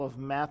Of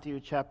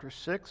Matthew chapter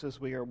 6 as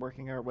we are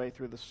working our way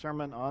through the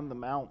Sermon on the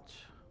Mount.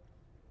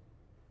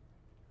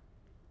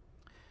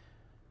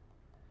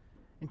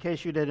 In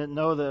case you didn't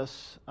know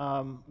this,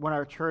 when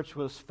our church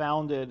was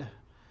founded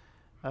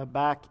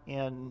back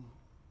in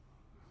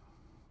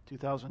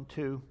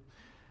 2002,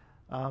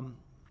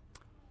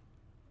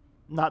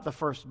 not the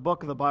first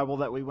book of the Bible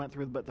that we went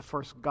through, but the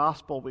first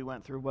gospel we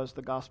went through was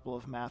the Gospel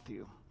of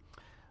Matthew.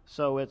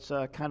 So it's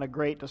kind of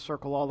great to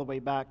circle all the way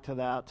back to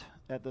that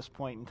at this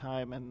point in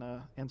time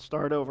and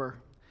start over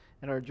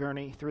in our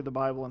journey through the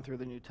Bible and through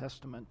the New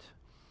Testament.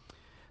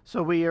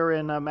 So we are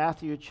in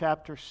Matthew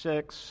chapter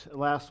 6.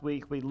 Last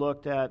week we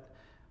looked at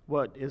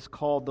what is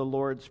called the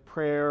Lord's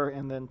Prayer,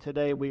 and then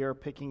today we are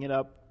picking it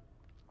up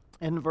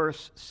in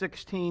verse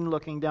 16,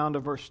 looking down to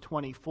verse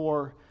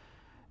 24,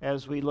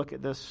 as we look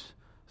at this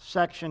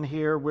section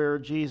here where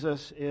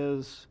Jesus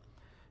is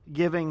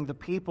giving the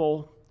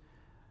people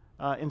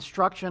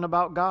instruction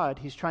about God.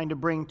 He's trying to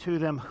bring to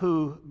them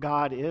who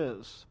God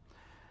is.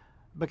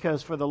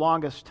 Because for the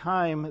longest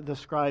time, the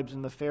scribes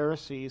and the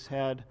Pharisees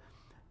had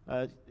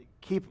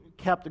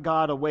kept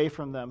God away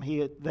from them.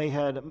 They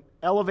had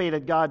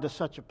elevated God to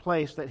such a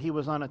place that He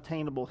was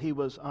unattainable, He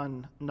was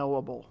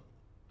unknowable.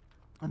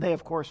 And they,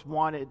 of course,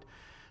 wanted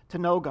to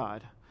know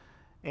God.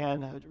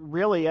 And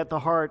really at the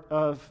heart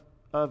of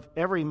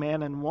every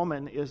man and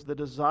woman is the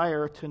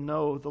desire to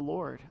know the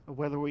Lord.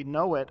 Whether we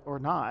know it or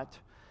not,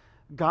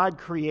 God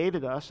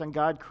created us, and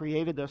God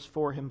created us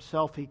for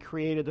Himself. He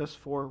created us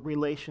for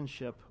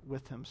relationship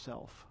with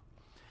Himself.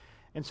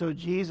 And so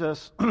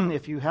Jesus,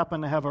 if you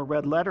happen to have a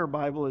red letter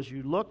Bible as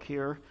you look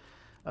here,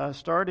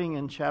 starting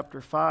in chapter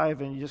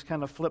 5, and you just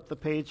kind of flip the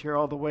page here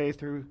all the way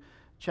through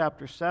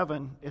chapter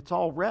 7, it's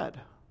all red.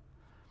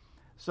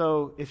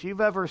 So if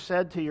you've ever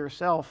said to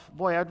yourself,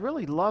 boy, I'd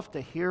really love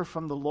to hear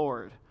from the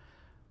Lord,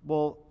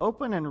 well,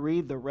 open and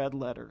read the red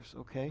letters,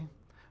 okay?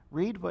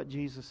 Read what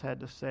Jesus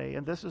had to say.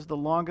 And this is the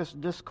longest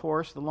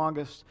discourse, the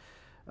longest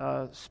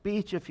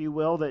speech, if you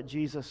will, that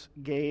Jesus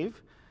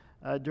gave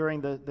during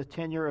the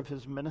tenure of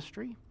His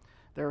ministry.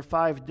 There are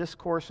 5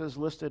 discourses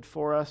listed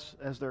for us,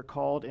 as they're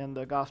called, in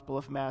the Gospel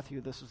of Matthew.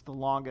 This is the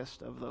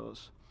longest of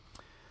those.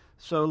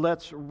 So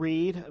let's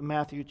read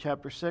Matthew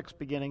chapter 6,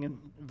 beginning in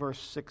verse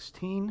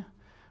 16.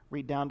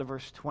 Read down to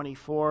verse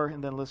 24,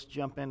 and then let's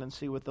jump in and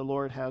see what the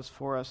Lord has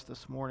for us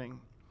this morning.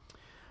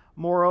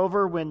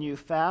 Moreover, when you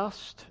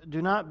fast,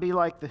 do not be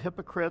like the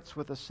hypocrites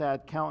with a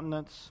sad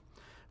countenance,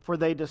 for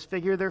they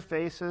disfigure their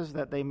faces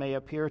that they may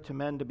appear to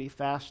men to be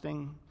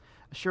fasting.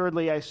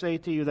 Assuredly, I say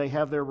to you, they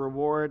have their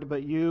reward.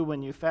 But you,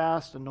 when you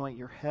fast, anoint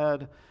your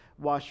head,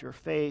 wash your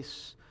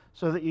face,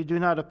 so that you do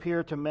not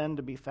appear to men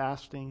to be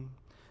fasting,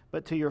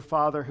 but to your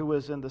Father who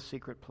is in the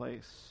secret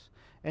place.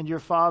 And your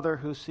Father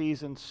who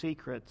sees in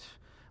secret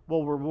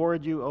will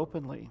reward you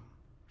openly.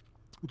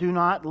 Do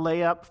not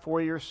lay up for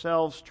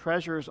yourselves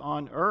treasures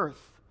on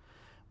earth,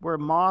 where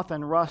moth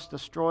and rust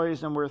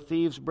destroys and where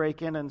thieves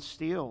break in and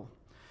steal.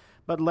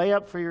 But lay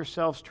up for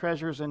yourselves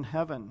treasures in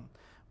heaven,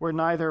 where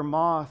neither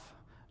moth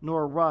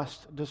nor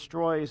rust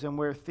destroys and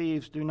where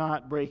thieves do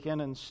not break in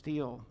and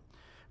steal.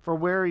 For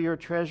where your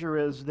treasure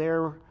is,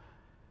 there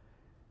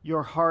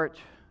your heart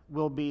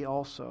will be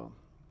also.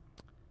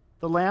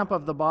 The lamp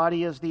of the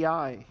body is the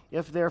eye.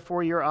 If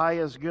therefore your eye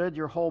is good,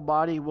 your whole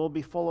body will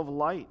be full of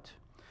light.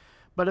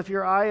 But if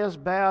your eye is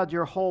bad,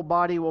 your whole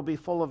body will be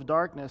full of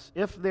darkness.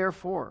 If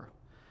therefore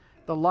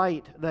the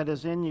light that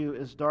is in you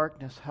is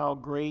darkness, how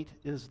great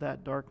is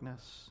that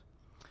darkness?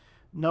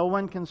 No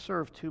one can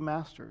serve 2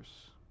 masters,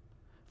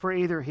 for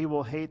either he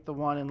will hate the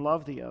one and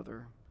love the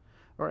other,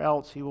 or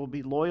else he will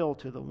be loyal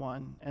to the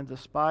one and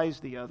despise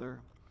the other.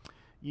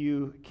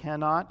 You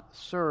cannot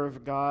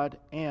serve God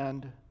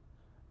and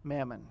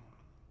mammon.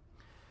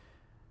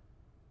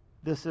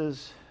 This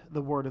is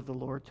the word of the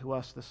Lord to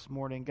us this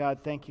morning. God,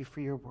 thank you for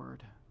your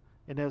word.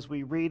 And as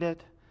we read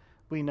it,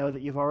 we know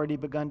that you've already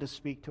begun to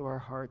speak to our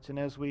hearts. And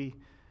as we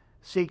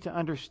seek to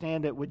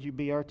understand it, would you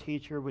be our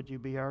teacher? Would you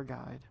be our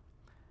guide?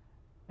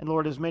 And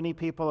Lord, as many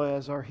people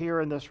as are here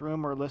in this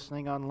room or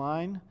listening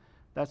online,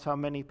 that's how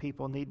many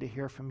people need to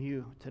hear from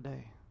you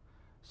today.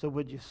 So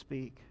would you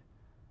speak?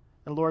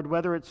 And Lord,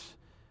 whether it's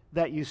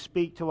that you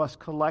speak to us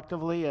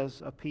collectively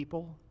as a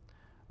people,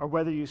 or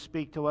whether you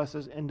speak to us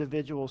as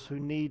individuals who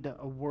need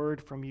a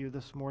word from you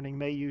this morning,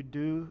 may you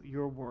do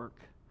your work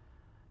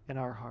in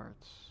our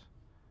hearts.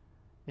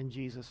 In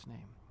Jesus'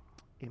 name,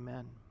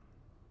 amen.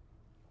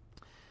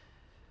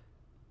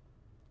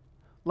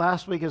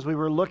 Last week, as we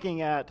were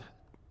looking at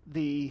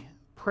the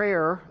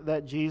prayer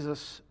that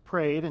Jesus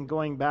prayed, and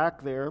going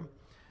back there,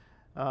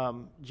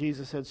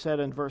 Jesus had said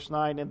in verse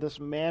 9, "In this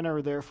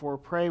manner, therefore,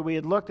 pray." We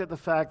had looked at the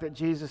fact that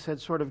Jesus had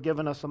sort of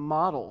given us a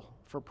model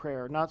for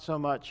prayer, not so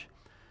much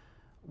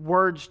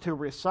words to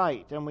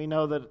recite. And we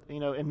know that,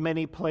 in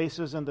many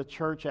places in the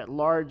church at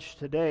large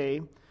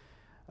today,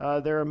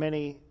 there are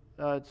many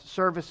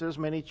services,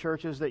 many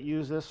churches that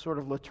use this sort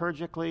of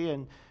liturgically,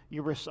 and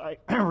you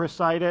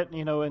recite it,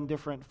 in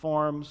different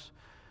forms.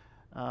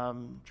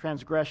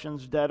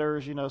 transgressions,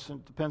 debtors. So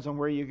it depends on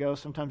where you go.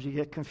 Sometimes you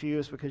get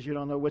confused because you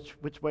don't know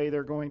which way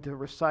they're going to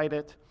recite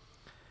it.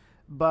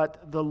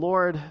 But the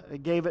Lord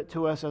gave it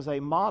to us as a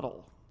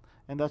model,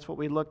 and that's what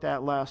we looked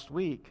at last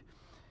week.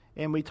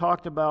 And we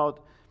talked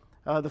about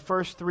the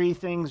first three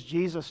things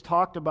Jesus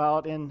talked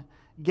about in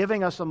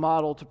giving us a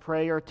model to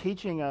pray or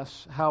teaching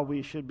us how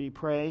we should be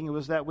praying. It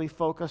was that we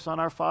focus on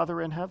our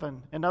Father in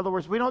heaven. In other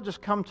words, we don't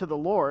just come to the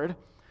Lord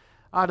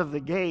out of the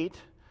gate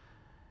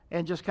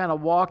and just kind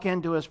of walk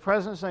into His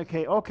presence and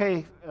say,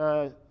 okay,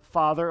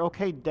 Father,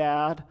 okay,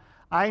 Dad,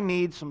 I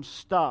need some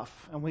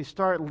stuff. And we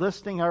start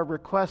listing our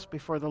requests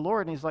before the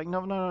Lord. And He's like,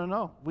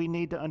 no. We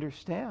need to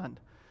understand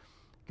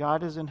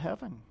God is in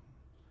heaven.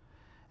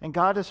 And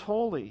God is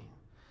holy.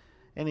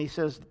 And He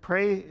says,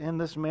 pray in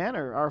this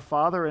manner, our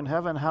Father in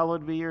heaven,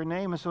 hallowed be your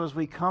name. And so as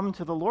we come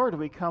to the Lord,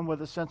 we come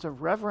with a sense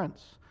of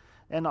reverence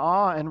and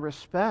awe and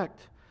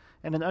respect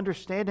and an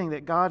understanding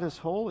that God is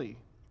holy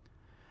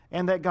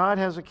and that God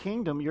has a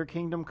kingdom. Your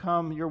kingdom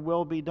come, your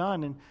will be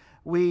done. And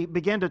we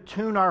begin to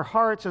tune our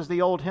hearts, as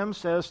the old hymn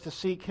says, to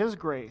seek His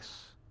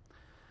grace.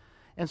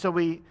 And so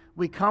we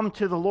come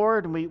to the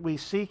Lord and we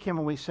seek Him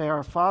and we say,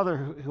 our Father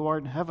who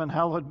art in heaven,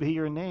 hallowed be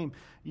your name.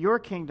 Your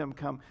kingdom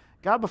come.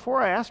 God,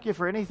 before I ask you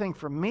for anything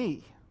from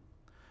me,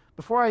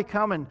 before I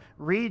come and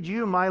read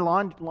you my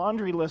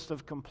laundry list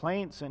of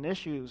complaints and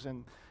issues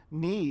and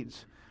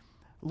needs,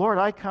 Lord,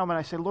 I come and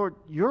I say, Lord,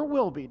 your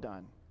will be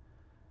done.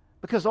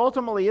 Because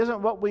ultimately,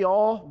 isn't what we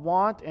all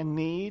want and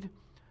need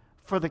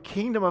for the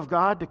kingdom of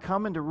God to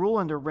come and to rule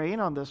and to reign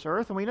on this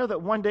earth? And we know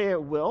that one day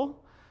it will.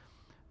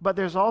 But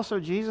there's also,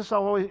 Jesus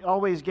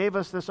always gave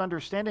us this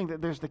understanding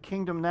that there's the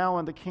kingdom now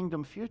and the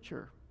kingdom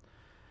future.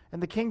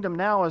 And the kingdom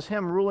now is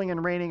Him ruling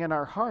and reigning in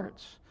our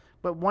hearts.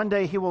 But one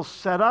day He will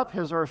set up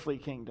His earthly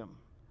kingdom.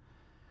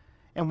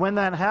 And when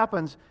that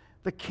happens,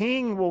 the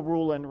King will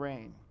rule and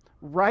reign.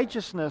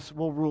 Righteousness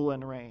will rule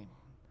and reign.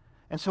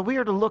 And so we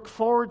are to look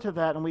forward to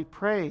that, and we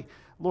pray,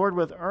 Lord,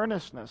 with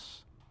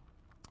earnestness,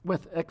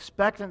 with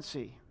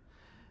expectancy.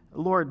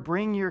 Lord,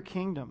 bring your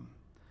kingdom.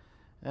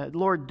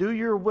 Lord, do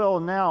your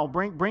will now.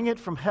 Bring it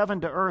from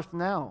heaven to earth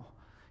now.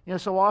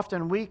 So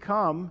often we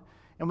come,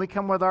 and we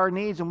come with our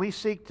needs, and we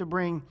seek to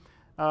bring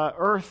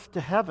earth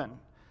to heaven.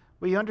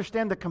 We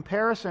understand the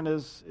comparison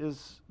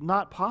is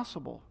not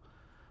possible.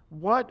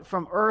 What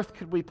from earth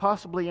could we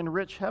possibly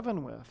enrich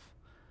heaven with?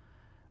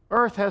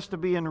 Earth has to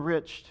be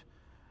enriched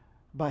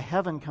by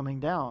heaven coming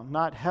down,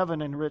 not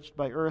heaven enriched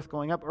by earth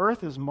going up.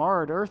 Earth is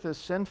marred. Earth is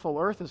sinful.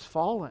 Earth is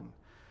fallen.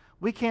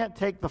 We can't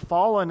take the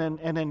fallen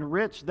and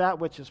enrich that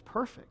which is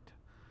perfect.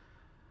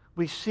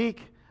 We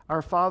seek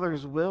our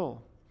Father's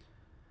will.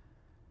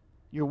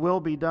 Your will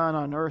be done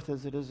on earth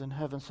as it is in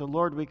heaven. So,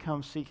 Lord, we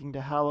come seeking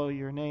to hallow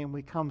your name.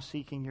 We come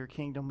seeking your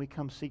kingdom. We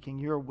come seeking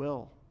your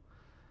will.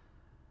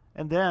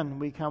 And then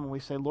we come and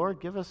we say,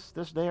 Lord, give us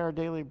this day our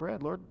daily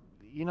bread. Lord,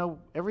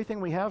 everything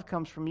we have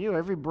comes from you.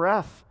 Every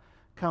breath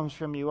comes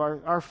from you.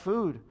 Our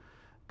food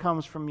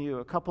comes from you.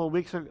 A couple of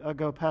weeks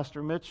ago,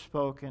 Pastor Mitch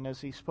spoke, and as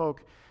he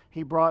spoke,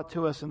 he brought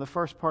to us in the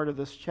first part of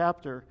this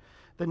chapter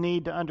the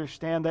need to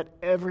understand that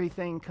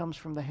everything comes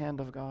from the hand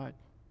of God.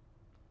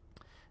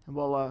 And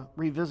we'll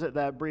revisit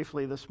that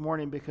briefly this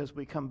morning because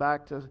we come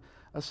back to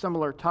a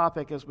similar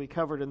topic as we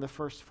covered in the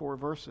first 4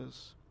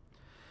 verses.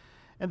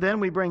 And then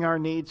we bring our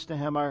needs to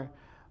Him,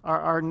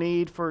 our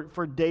need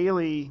for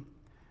daily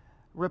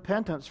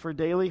repentance, for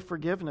daily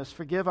forgiveness.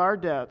 Forgive our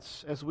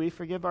debts as we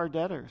forgive our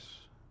debtors.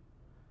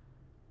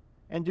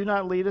 And do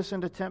not lead us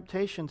into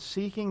temptation,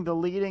 seeking the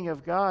leading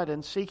of God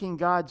and seeking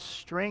God's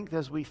strength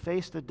as we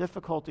face the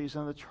difficulties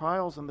and the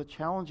trials and the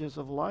challenges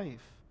of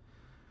life.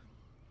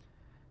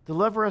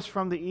 Deliver us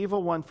from the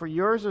evil one, for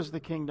yours is the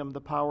kingdom, the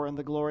power, and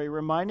the glory.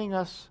 Reminding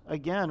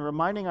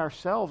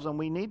ourselves, and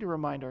we need to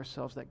remind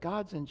ourselves that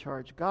God's in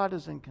charge, God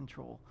is in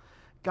control,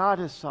 God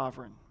is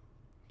sovereign.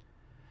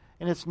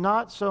 And it's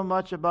not so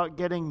much about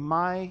getting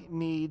my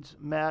needs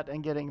met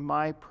and getting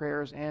my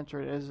prayers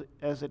answered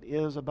as it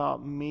is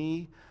about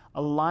me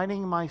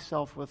aligning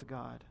myself with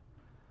God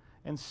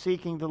and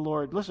seeking the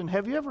Lord. Listen,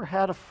 have you ever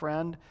had a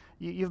friend,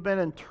 you've been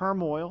in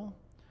turmoil,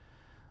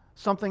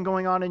 something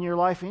going on in your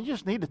life, and you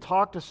just need to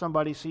talk to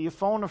somebody, so you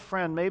phone a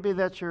friend. Maybe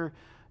that's your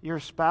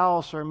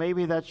spouse, or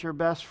maybe that's your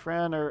best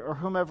friend, or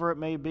whomever it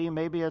may be.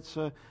 Maybe it's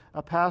a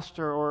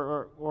pastor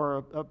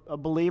or a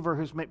believer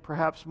who's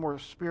perhaps more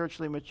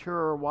spiritually mature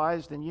or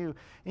wise than you.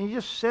 And you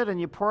just sit and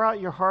you pour out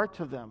your heart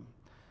to them.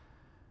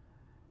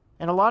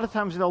 And a lot of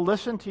times they'll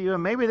listen to you,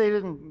 and maybe they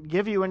didn't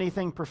give you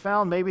anything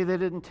profound. Maybe they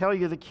didn't tell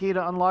you the key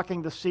to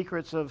unlocking the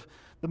secrets of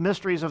the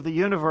mysteries of the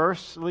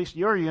universe, at least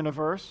your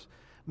universe.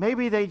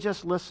 Maybe they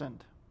just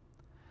listened.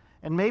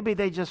 And maybe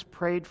they just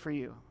prayed for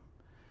you.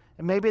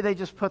 And maybe they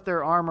just put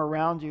their arm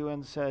around you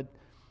and said,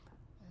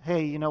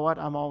 hey, you know what?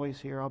 I'm always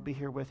here. I'll be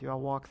here with you.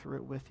 I'll walk through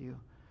it with you.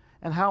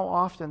 And how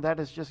often that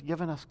has just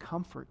given us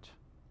comfort.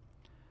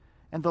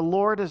 And the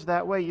Lord is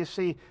that way. You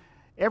see,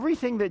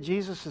 everything that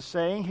Jesus is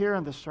saying here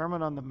in the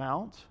Sermon on the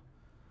Mount,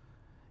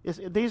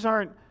 these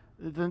aren't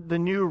the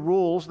new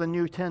rules, the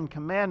new 10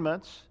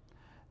 Commandments.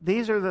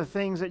 these are the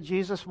things that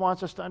Jesus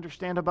wants us to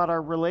understand about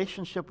our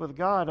relationship with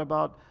God,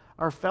 about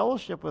our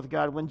fellowship with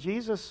God. When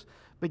Jesus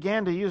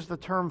began to use the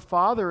term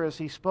Father as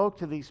he spoke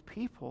to these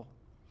people,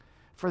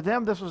 for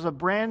them this was a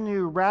brand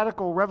new,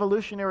 radical,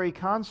 revolutionary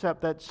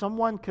concept that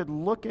someone could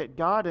look at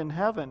God in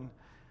heaven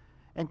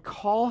and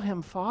call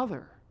him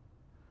Father.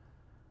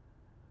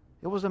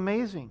 It was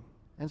amazing.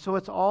 And so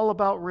it's all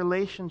about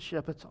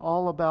relationship. It's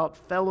all about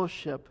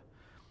fellowship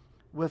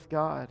with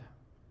God.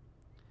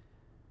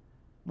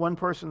 One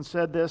person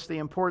said this: the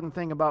important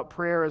thing about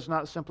prayer is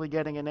not simply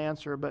getting an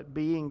answer, but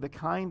being the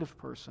kind of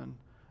person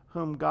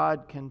whom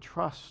God can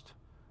trust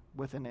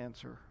with an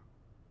answer.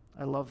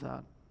 I love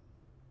that.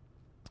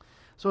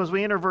 So as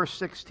we enter verse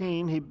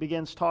 16, he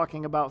begins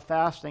talking about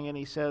fasting, and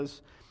he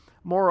says,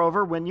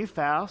 "Moreover, when you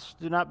fast,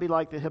 do not be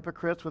like the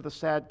hypocrites with a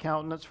sad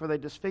countenance, for they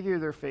disfigure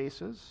their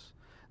faces,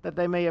 that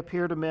they may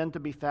appear to men to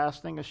be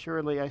fasting.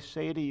 Assuredly, I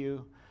say to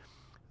you,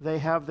 they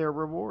have their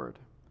reward."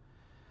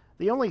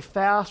 The only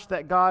fast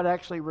that God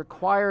actually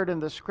required in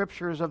the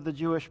scriptures of the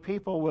Jewish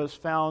people was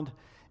found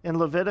in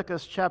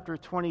Leviticus chapter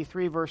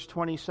 23, verse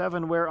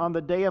 27, where on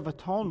the Day of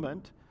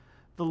Atonement,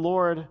 the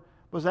Lord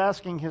was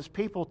asking his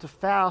people to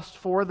fast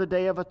for the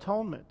Day of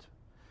Atonement.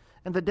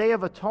 And the Day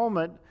of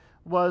Atonement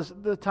was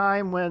the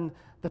time when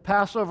the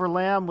Passover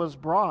lamb was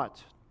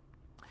brought,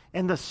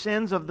 and the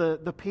sins of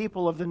the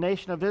people of the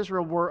nation of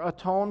Israel were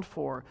atoned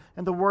for.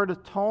 And the word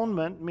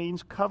atonement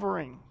means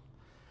covering.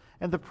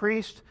 And the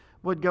priest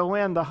would go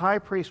in, the high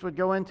priest would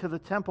go into the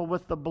temple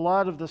with the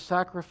blood of the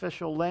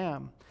sacrificial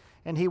lamb,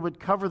 and he would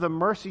cover the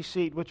mercy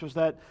seat, which was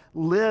that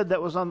lid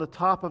that was on the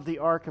top of the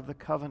Ark of the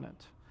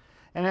Covenant.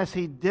 And as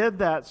he did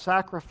that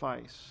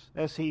sacrifice,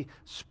 as he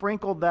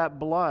sprinkled that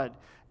blood,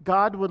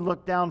 God would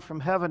look down from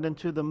heaven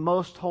into the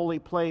most holy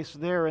place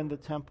there in the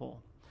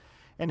temple.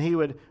 And he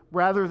would,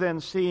 rather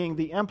than seeing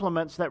the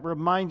implements that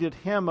reminded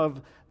him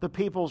of the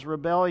people's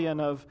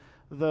rebellion, of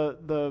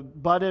the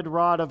budded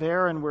rod of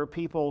Aaron where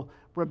people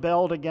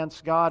rebelled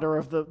against God, or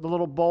of the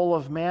little bowl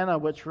of manna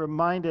which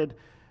reminded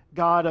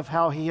God of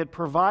how he had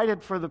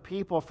provided for the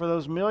people, for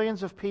those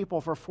millions of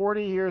people for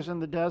 40 years in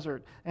the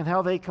desert, and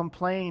how they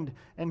complained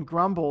and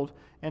grumbled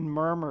and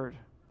murmured.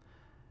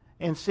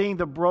 And seeing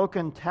the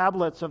broken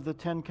tablets of the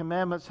Ten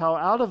Commandments, how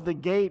out of the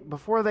gate,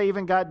 before they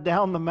even got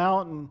down the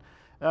mountain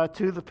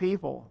to the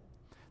people,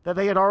 that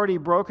they had already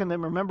broken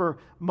them. Remember,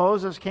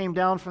 Moses came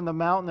down from the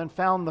mountain and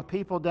found the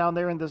people down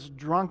there in this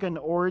drunken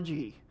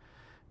orgy.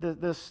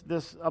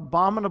 This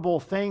abominable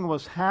thing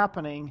was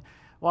happening.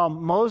 While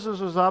Moses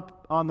was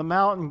up on the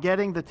mountain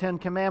getting the Ten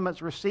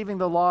Commandments, receiving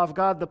the law of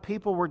God, the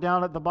people were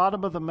down at the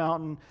bottom of the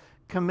mountain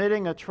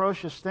committing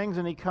atrocious things,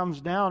 and he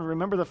comes down.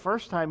 Remember the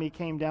first time he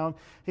came down,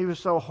 he was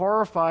so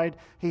horrified,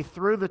 he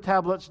threw the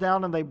tablets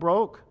down and they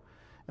broke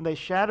and they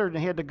shattered, and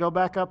he had to go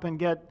back up and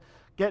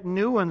get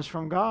new ones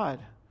from God.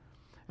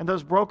 And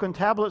those broken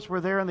tablets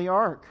were there in the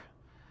ark.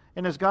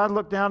 And as God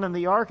looked down in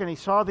the ark and he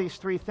saw these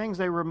three things,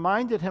 they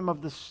reminded him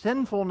of the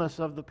sinfulness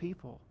of the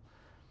people.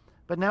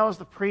 But now as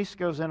the priest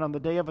goes in on the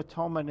Day of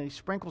Atonement and he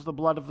sprinkles the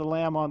blood of the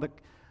lamb on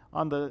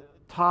the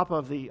top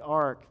of the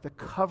ark, the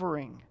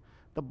covering,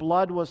 the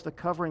blood was the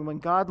covering. When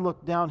God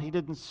looked down, he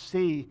didn't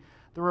see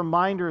the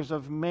reminders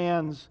of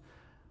man's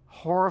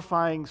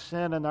horrifying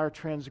sin and our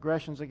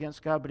transgressions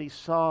against God, but he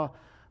saw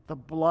the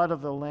blood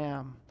of the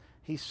lamb.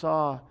 He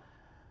saw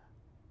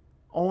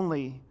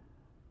only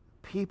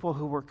people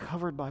who were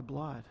covered by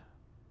blood.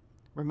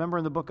 Remember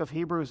in the book of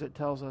Hebrews it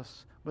tells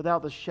us,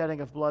 without the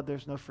shedding of blood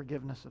there's no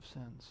forgiveness of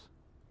sins.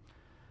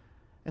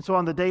 And so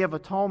on the Day of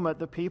Atonement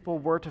the people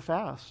were to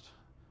fast.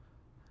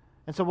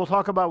 And so we'll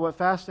talk about what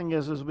fasting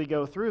is as we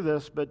go through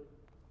this, but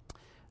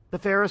the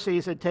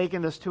Pharisees had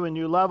taken this to a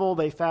new level.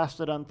 They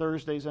fasted on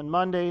Thursdays and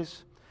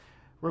Mondays.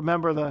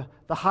 Remember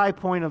the high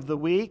point of the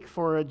week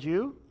for a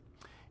Jew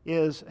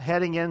is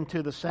heading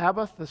into the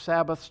Sabbath. The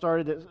Sabbath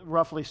started at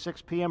roughly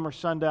 6 p.m. or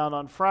sundown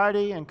on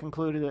Friday and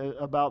concluded at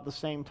about the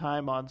same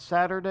time on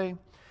Saturday.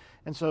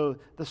 And so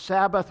the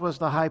Sabbath was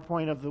the high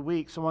point of the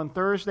week. So on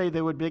Thursday,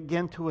 they would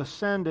begin to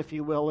ascend, if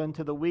you will,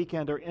 into the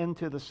weekend or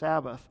into the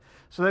Sabbath.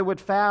 So they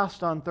would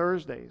fast on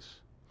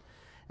Thursdays.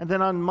 And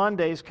then on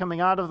Mondays, coming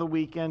out of the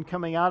weekend,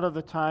 coming out of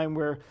the time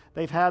where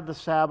they've had the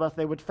Sabbath,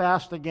 they would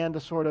fast again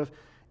to sort of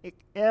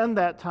end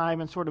that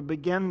time and sort of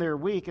begin their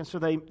week. And so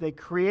they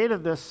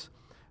created this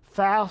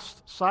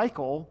fast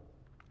cycle,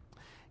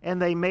 and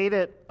they made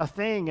it a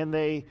thing, and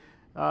they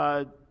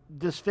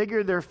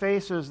disfigured their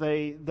faces.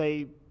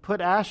 They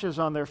put ashes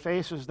on their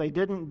faces. They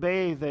didn't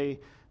bathe.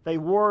 They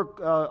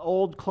wore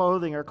old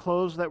clothing or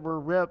clothes that were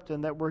ripped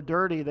and that were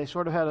dirty. They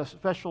sort of had a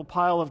special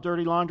pile of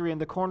dirty laundry in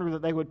the corner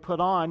that they would put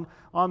on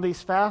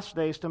these fast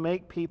days to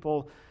make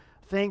people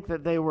think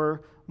that they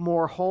were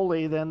more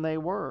holy than they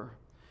were.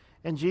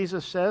 And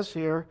Jesus says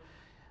here,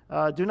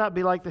 do not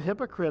be like the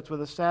hypocrites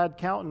with a sad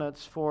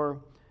countenance,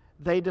 for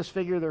they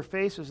disfigure their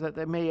faces that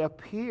they may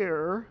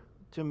appear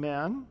to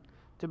men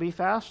to be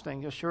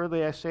fasting.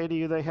 Assuredly, I say to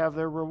you, they have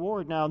their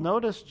reward. Now,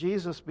 notice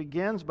Jesus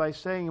begins by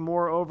saying,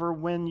 moreover,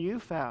 when you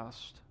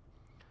fast.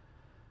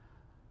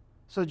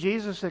 So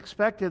Jesus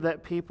expected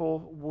that people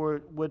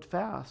would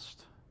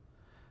fast.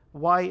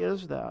 Why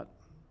is that?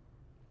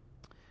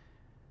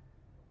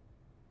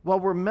 Well,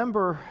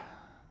 remember,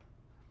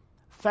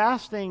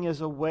 fasting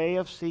is a way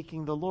of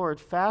seeking the Lord.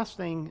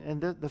 Fasting,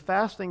 and the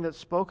fasting that's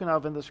spoken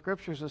of in the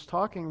Scriptures is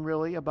talking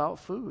really about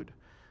food.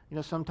 You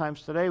know,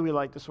 sometimes today we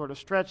like to sort of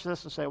stretch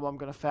this and say, well, I'm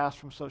going to fast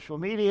from social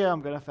media,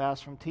 I'm going to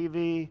fast from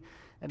TV,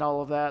 and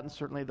all of that, and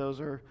certainly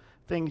those are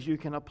things you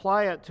can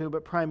apply it to,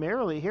 but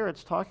primarily here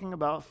it's talking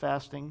about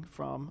fasting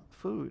from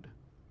food.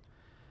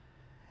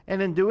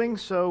 And in doing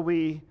so,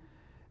 we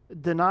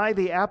deny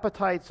the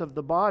appetites of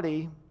the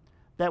body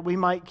that we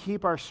might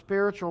keep our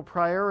spiritual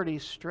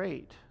priorities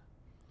straight.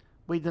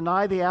 We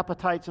deny the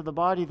appetites of the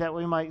body that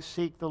we might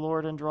seek the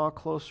Lord and draw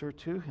closer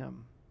to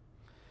Him.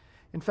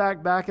 In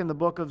fact, back in the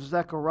book of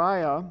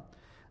Zechariah,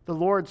 the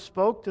Lord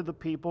spoke to the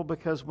people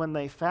because when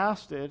they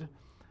fasted,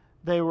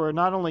 they were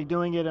not only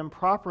doing it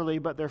improperly,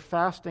 but their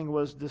fasting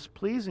was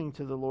displeasing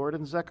to the Lord.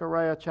 In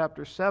Zechariah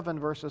chapter 7,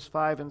 verses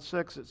 5 and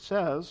 6, it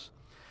says,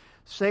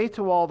 "Say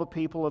to all the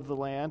people of the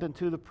land and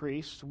to the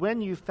priests,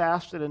 when you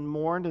fasted and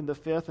mourned in the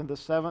 5th and the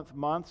 7th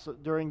months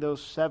during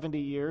those 70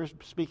 years,"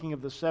 speaking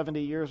of the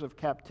 70 years of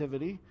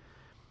captivity,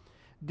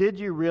 "did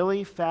you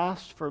really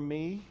fast for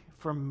me,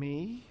 from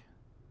me?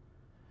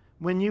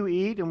 When you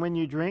eat and when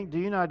you drink, do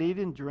you not eat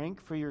and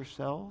drink for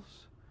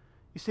yourselves?"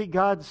 You see,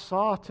 God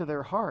saw to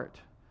their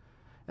heart.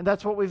 And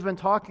that's what we've been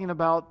talking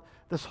about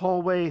this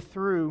whole way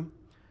through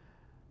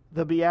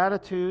the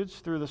Beatitudes,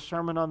 through the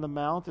Sermon on the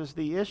Mount, is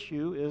the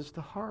issue is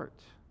the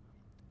heart.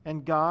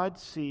 And God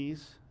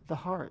sees the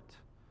heart.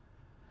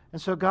 And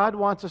so God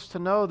wants us to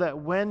know that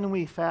when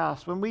we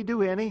fast, when we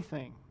do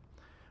anything,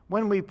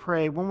 when we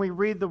pray, when we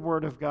read the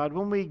Word of God,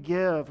 when we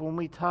give, when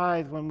we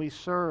tithe, when we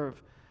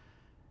serve,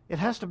 it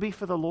has to be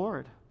for the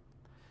Lord.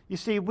 You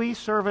see, we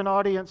serve an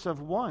audience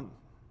of one.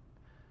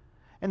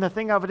 And the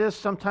thing of it is,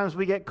 sometimes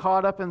we get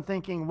caught up in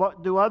thinking,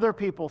 what do other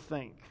people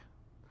think?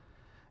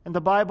 And the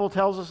Bible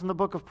tells us in the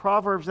book of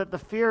Proverbs that the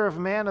fear of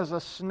man is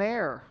a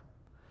snare.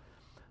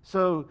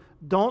 So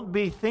don't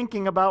be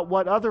thinking about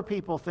what other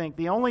people think.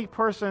 The only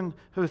person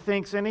who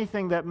thinks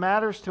anything that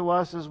matters to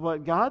us is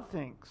what God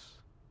thinks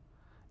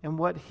and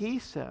what He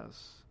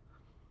says.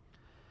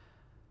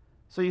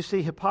 So you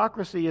see,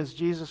 hypocrisy, as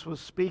Jesus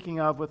was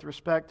speaking of with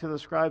respect to the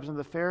scribes and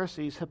the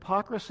Pharisees,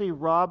 hypocrisy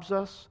robs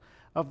us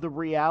of the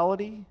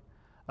reality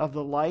of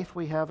the life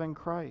we have in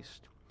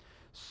Christ.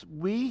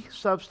 We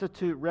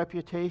substitute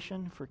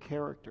reputation for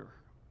character.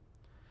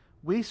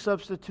 We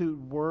substitute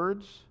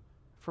words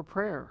for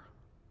prayer.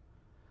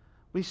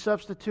 We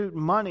substitute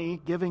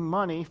money, giving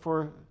money,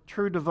 for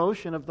true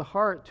devotion of the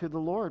heart to the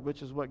Lord,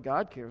 which is what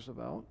God cares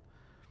about.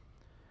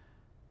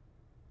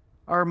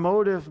 Our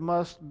motive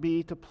must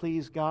be to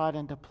please God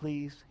and to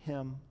please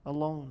Him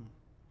alone.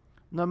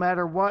 No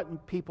matter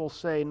what people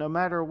say, no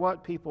matter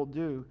what people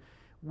do,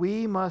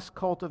 we must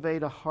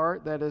cultivate a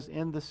heart that is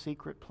in the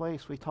secret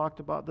place. We talked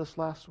about this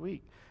last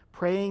week.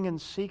 Praying in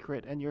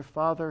secret, and your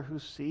Father who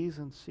sees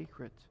in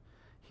secret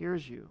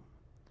hears you.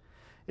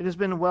 It has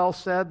been well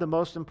said, the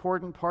most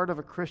important part of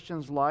a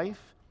Christian's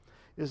life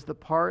is the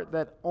part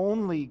that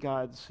only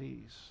God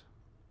sees.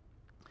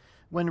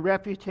 When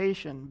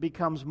reputation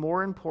becomes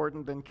more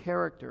important than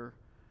character,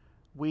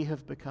 we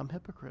have become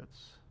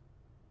hypocrites,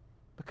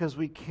 because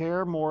we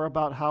care more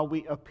about how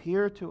we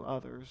appear to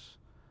others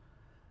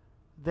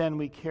than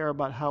we care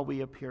about how we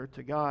appear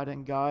to God,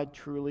 and God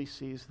truly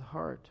sees the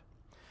heart.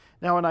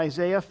 Now in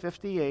Isaiah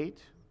 58,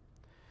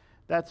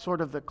 that's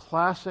sort of the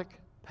classic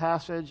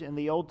passage in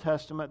the Old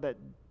Testament that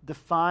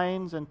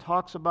defines and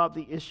talks about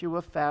the issue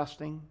of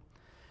fasting.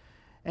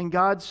 And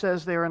God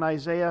says there in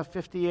Isaiah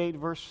 58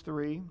 verse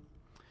 3,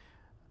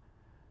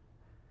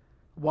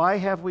 "Why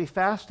have we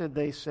fasted,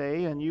 they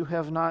say, and you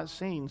have not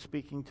seen,"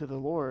 speaking to the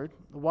Lord.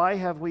 "Why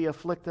have we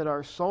afflicted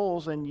our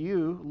souls, and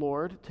you,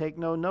 Lord, take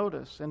no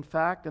notice? In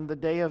fact, in the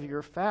day of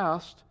your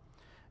fast,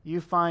 you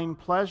find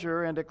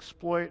pleasure and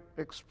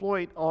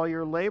exploit all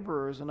your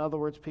laborers." In other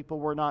words, people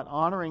were not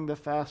honoring the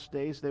fast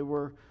days. They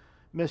were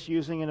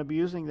misusing and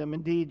abusing them.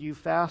 "Indeed, you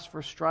fast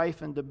for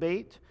strife and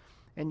debate,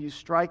 and you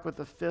strike with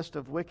the fist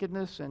of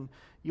wickedness, and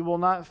you will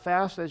not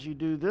fast as you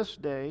do this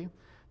day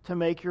to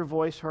make your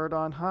voice heard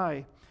on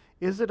high.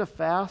 Is it a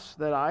fast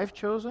that I've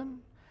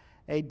chosen,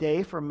 a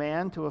day for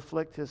man to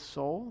afflict his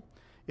soul?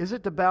 Is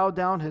it to bow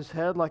down his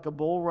head like a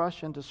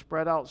bulrush and to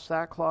spread out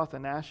sackcloth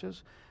and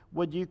ashes?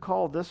 Would you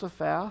call this a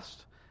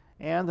fast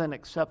and an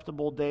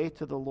acceptable day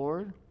to the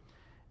Lord?"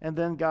 And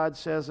then God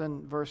says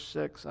in verse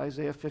 6,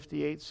 Isaiah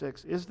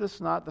 58:6, "Is this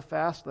not the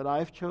fast that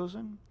I've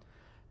chosen?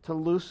 To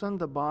loosen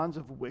the bonds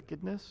of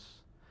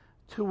wickedness,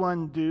 to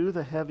undo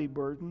the heavy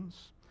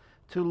burdens,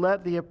 to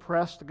let the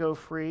oppressed go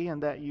free,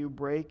 and that you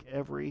break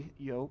every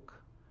yoke."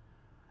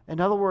 In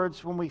other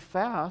words, when we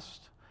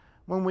fast,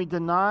 when we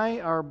deny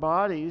our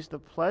bodies the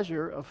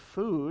pleasure of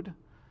food,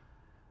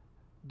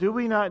 do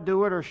we not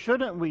do it, or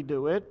shouldn't we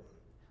do it,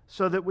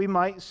 so that we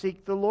might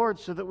seek the Lord,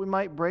 so that we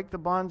might break the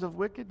bonds of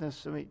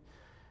wickedness? I mean,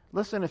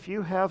 listen, if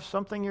you have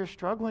something you're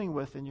struggling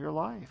with in your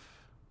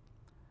life,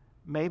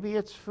 maybe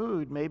it's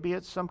food, maybe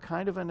it's some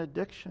kind of an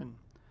addiction,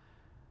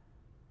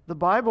 The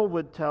Bible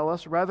would tell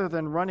us, rather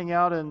than running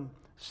out and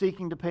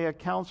seeking to pay a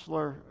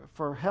counselor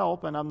for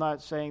help, and I'm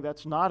not saying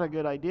that's not a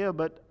good idea,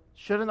 but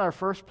shouldn't our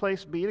first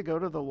place be to go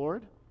to the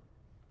Lord?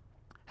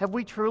 Have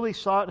we truly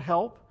sought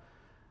help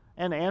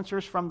and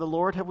answers from the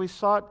Lord? Have we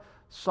sought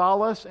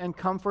solace and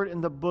comfort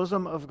in the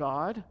bosom of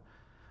God?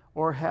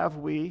 Or have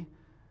we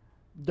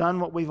done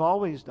what we've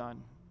always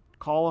done?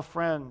 Call a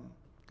friend,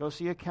 go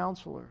see a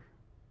counselor.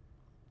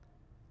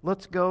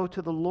 Let's go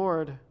to the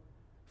Lord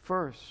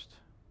first.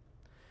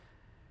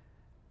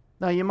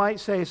 Now you might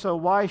say, so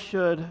why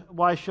should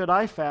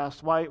I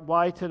fast?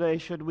 Why today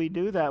should we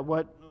do that?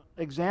 What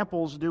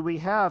examples do we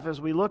have as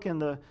we look in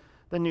the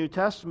New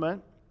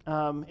Testament?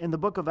 In the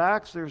book of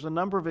Acts, there's a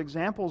number of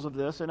examples of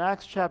this. In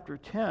Acts chapter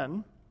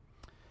 10,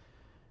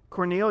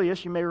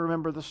 Cornelius, you may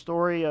remember the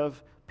story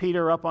of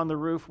Peter up on the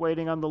roof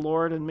waiting on the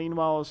Lord, and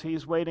meanwhile as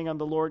he's waiting on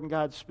the Lord and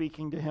God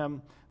speaking to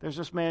him, there's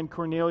this man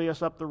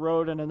Cornelius up the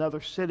road in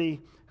another city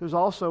who's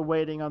also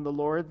waiting on the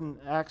Lord. In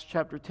Acts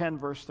chapter 10,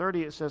 verse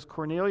 30, it says,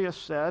 Cornelius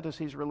said, as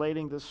he's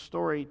relating this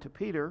story to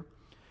Peter,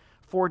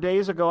 4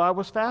 days ago I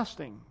was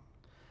fasting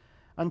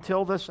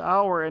until this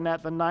hour, and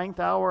at the 9th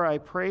hour I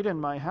prayed in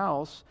my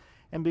house,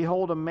 and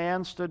behold, a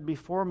man stood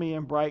before me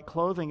in bright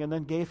clothing, and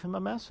then gave him a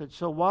message.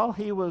 So while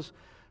he was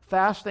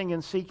fasting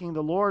and seeking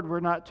the Lord,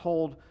 we're not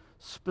told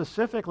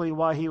specifically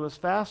why he was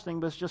fasting,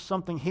 but it's just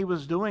something he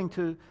was doing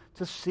to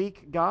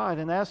seek God.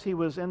 And as he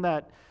was in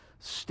that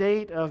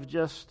state of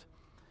just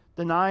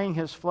denying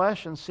his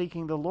flesh and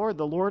seeking the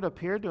Lord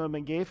appeared to him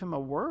and gave him a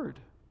word.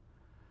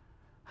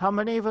 How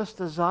many of us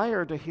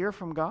desire to hear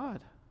from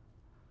God?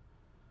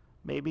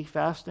 Maybe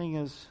fasting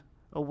is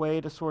a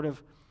way to sort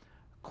of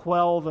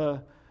quell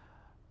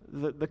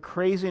the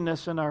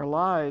craziness in our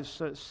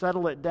lives,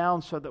 settle it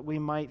down so that we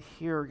might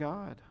hear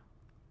God.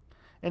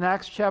 In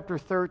Acts chapter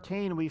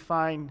 13, we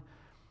find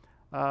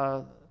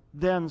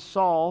then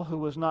Saul, who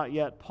was not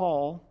yet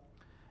Paul,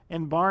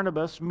 and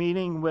Barnabas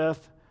meeting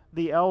with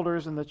the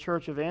elders in the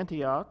church of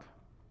Antioch.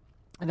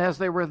 And as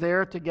they were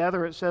there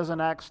together, it says in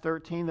Acts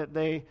 13 that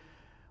they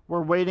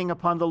were waiting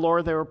upon the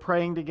Lord. They were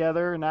praying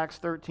together in Acts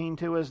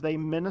 13:2 as they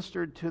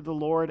ministered to the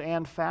Lord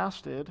and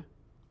fasted.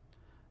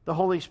 The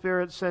Holy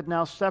Spirit said,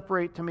 "Now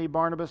separate to me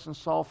Barnabas and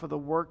Saul for the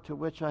work to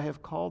which I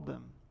have called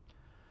them."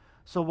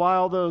 So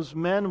while those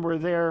men were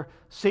there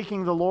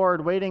seeking the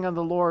Lord, waiting on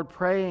the Lord,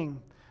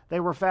 praying, they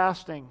were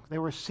fasting, they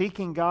were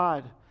seeking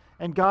God.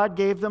 And God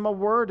gave them a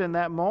word in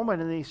that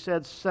moment, and he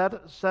said, set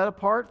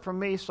apart from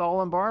me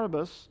Saul and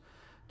Barnabas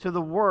to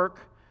the work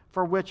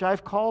for which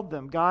I've called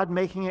them. God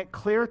making it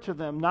clear to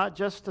them, not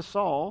just to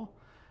Saul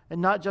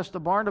and not just to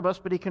Barnabas,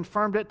 but he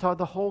confirmed it to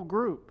the whole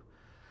group.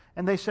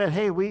 And they said,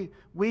 hey,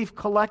 we've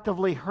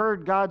collectively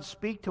heard God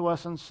speak to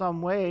us in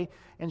some way,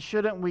 and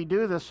shouldn't we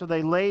do this? So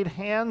they laid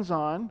hands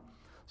on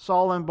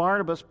Saul and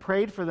Barnabas,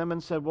 prayed for them,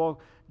 and said, well,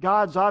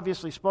 God's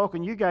obviously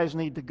spoken. You guys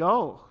need to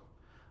go.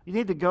 You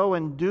need to go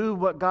and do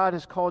what God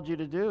has called you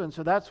to do. And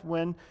so that's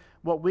when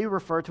what we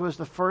refer to as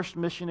the first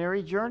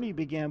missionary journey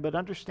began. But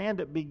understand,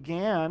 it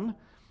began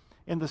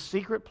in the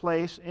secret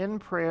place in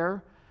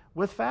prayer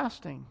with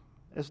fasting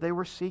as they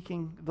were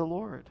seeking the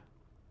Lord.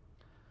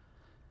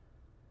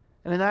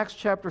 And in Acts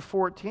chapter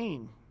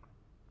 14,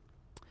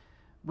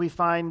 we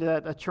find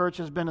that a church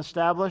has been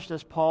established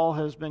as Paul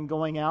has been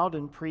going out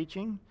and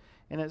preaching.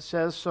 And it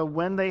says, so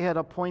when they had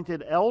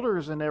appointed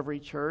elders in every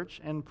church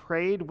and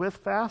prayed with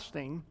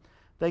fasting,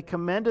 they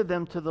commended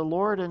them to the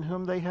Lord in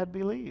whom they had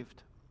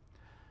believed.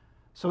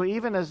 So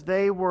even as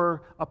they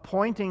were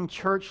appointing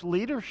church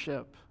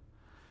leadership,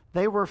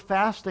 they were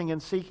fasting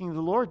and seeking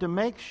the Lord to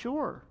make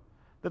sure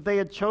that they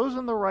had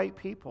chosen the right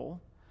people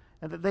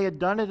and that they had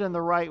done it in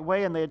the right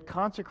way, and they had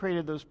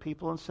consecrated those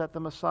people and set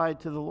them aside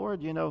to the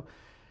Lord. You know,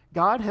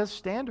 God has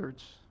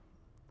standards.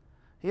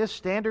 He has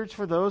standards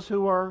for those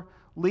who are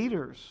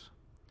leaders.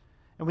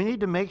 And we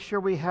need to make sure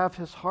we have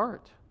his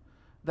heart,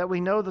 that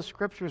we know the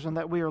scriptures and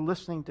that we are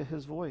listening to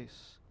his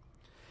voice.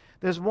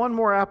 There's one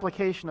more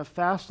application of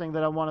fasting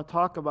that I want to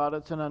talk about.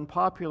 It's an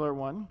unpopular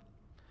one.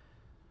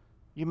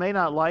 You may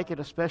not like it,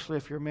 especially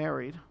if you're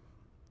married.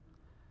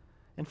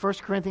 In 1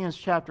 Corinthians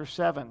chapter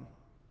 7.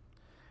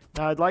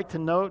 Now, I'd like to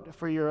note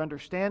for your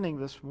understanding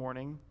this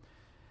morning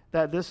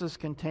that this is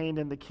contained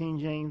in the King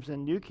James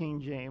and New King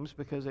James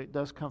because it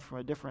does come from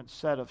a different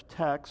set of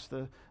texts,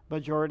 the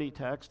majority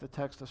text, the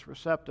Textus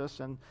Receptus,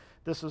 and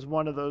this is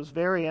one of those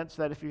variants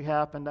that if you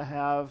happen to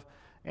have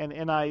an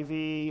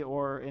NIV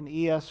or an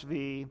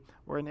ESV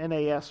or an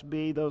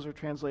NASB, those are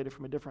translated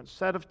from a different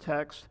set of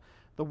text.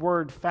 The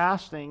word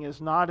fasting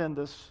is not in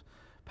this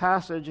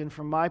passage, and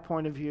from my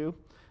point of view,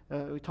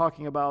 we're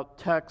talking about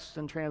texts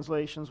and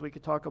translations. We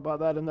could talk about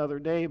that another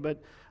day,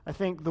 but I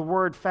think the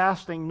word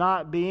fasting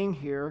not being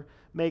here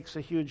makes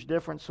a huge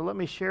difference. So let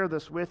me share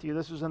this with you.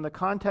 This is in the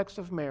context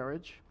of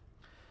marriage.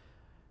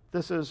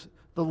 This is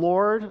the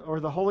Lord or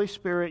the Holy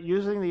Spirit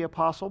using the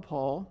Apostle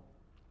Paul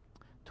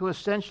to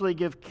essentially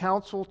give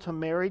counsel to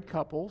married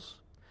couples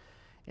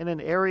in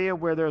an area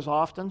where there's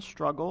often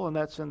struggle, and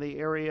that's in the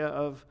area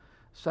of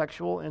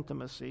sexual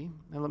intimacy.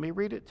 And let me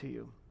read it to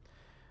you.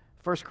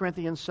 1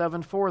 Corinthians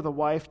 7:4, the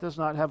wife does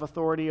not have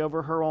authority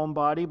over her own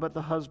body, but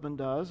the husband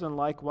does. And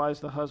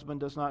likewise, the husband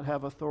does not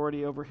have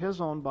authority over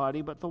his own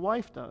body, but the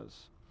wife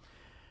does.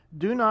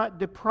 Do not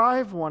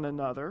deprive one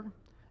another,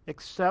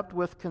 except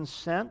with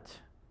consent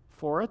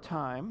for a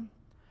time,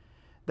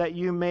 that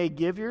you may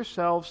give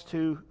yourselves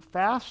to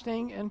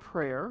fasting and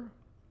prayer,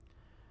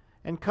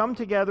 and come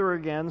together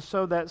again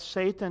so that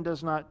Satan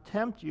does not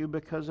tempt you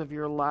because of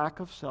your lack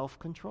of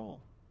self-control.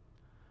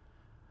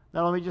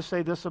 Now let me just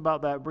say this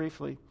about that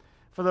briefly.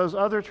 For those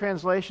other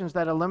translations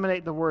that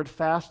eliminate the word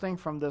fasting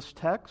from this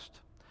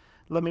text,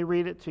 let me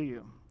read it to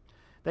you.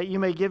 That you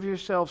may give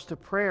yourselves to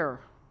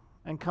prayer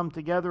and come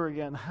together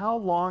again. How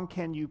long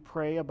can you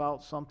pray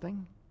about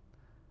something?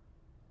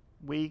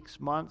 Weeks,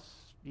 months,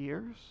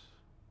 years?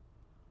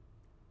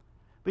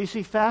 But you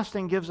see,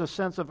 fasting gives a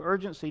sense of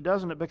urgency,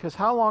 doesn't it? Because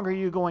how long are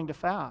you going to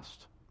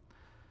fast?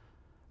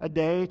 A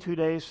day, 2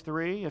 days,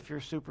 3? If you're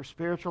super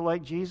spiritual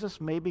like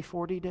Jesus, maybe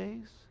 40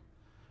 days?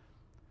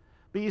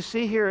 But you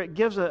see here, it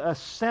gives a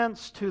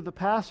sense to the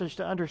passage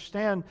to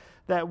understand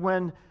that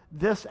when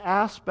this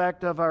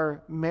aspect of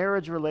our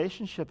marriage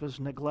relationship is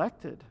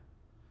neglected,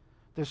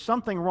 there's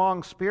something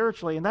wrong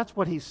spiritually, and that's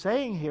what he's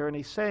saying here. And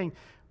he's saying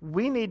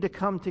we need to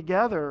come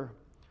together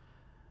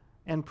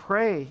and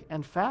pray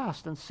and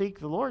fast and seek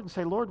the Lord and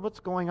say, Lord, what's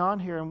going on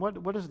here? And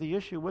what is the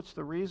issue? What's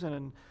the reason?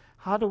 And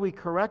how do we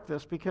correct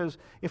this? Because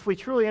if we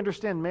truly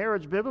understand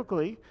marriage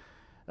biblically,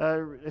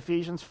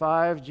 Ephesians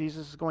 5,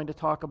 Jesus is going to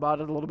talk about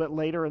it a little bit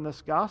later in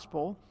this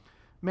gospel.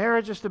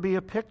 Marriage is to be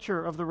a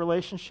picture of the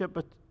relationship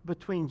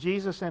between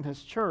Jesus and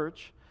his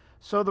church.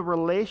 So the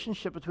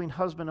relationship between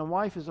husband and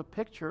wife is a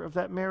picture of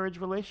that marriage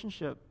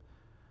relationship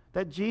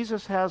that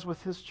Jesus has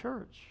with his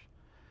church.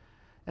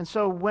 And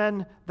so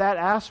when that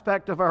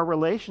aspect of our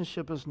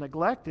relationship is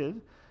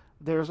neglected,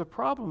 there's a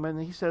problem.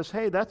 And he says,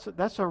 hey,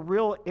 that's a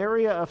real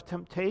area of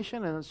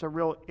temptation, and it's a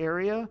real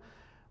area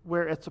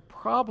where it's a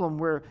problem,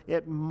 where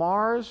it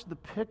mars the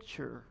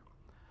picture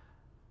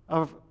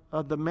of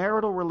the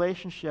marital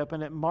relationship,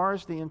 and it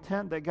mars the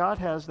intent that God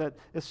has, that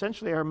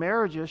essentially our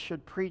marriages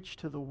should preach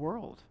to the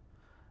world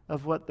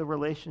of what the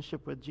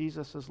relationship with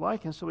Jesus is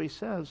like. And so he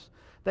says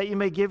that you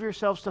may give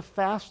yourselves to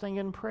fasting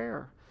and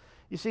prayer.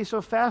 You see,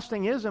 so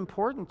fasting is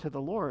important to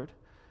the Lord.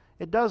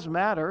 It does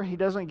matter. He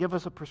doesn't give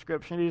us a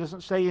prescription. He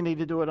doesn't say you need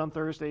to do it on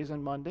Thursdays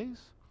and Mondays.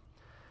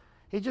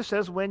 He just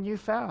says when you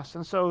fast.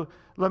 And so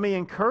let me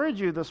encourage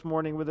you this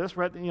morning with this.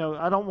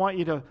 I don't want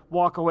you to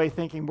walk away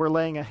thinking we're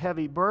laying a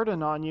heavy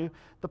burden on you.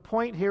 The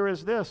point here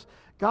is this.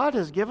 God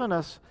has given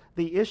us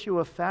the issue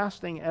of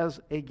fasting as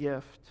a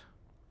gift.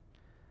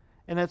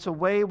 And it's a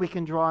way we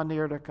can draw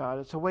near to God.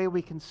 It's a way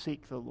we can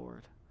seek the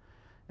Lord.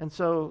 And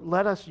so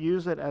let us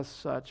use it as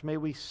such. May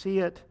we see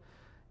it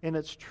in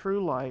its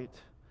true light.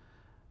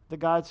 That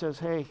God says,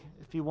 hey,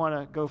 if you want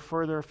to go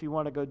further, if you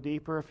want to go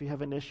deeper, if you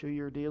have an issue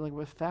you're dealing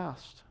with,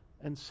 fast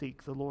and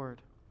seek the Lord.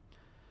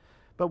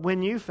 But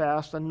when you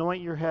fast,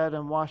 anoint your head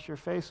and wash your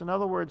face. In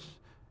other words,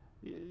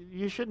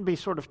 you shouldn't be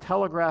sort of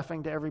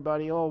telegraphing to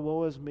everybody, oh,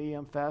 woe is me,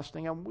 I'm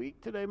fasting. I'm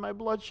weak today. My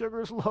blood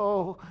sugar's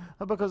low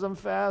because I'm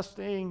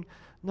fasting.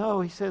 No,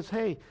 he says,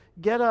 hey,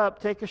 get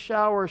up, take a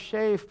shower,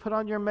 shave, put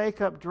on your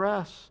makeup,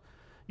 dress.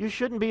 You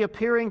shouldn't be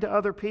appearing to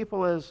other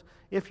people as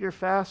if you're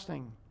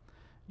fasting.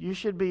 You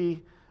should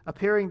be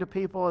appearing to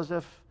people as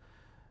if,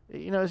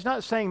 he's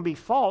not saying be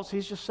false.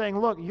 He's just saying,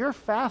 look, you're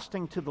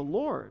fasting to the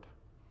Lord.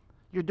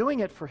 You're doing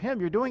it for him.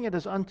 You're doing it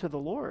as unto the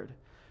Lord.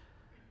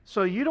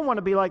 So you don't want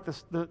to be like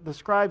the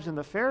scribes and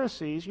the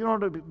Pharisees. You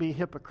don't want to be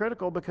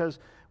hypocritical, because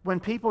when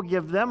people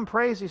give them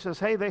praise, he says,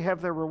 hey, they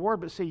have their reward.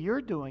 But see,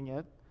 you're doing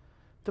it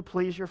to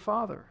please your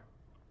Father.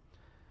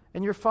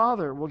 And your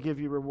Father will give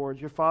you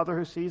rewards. Your Father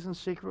who sees in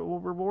secret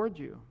will reward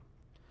you.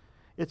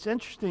 It's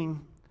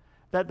interesting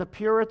that the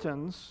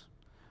Puritans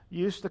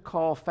used to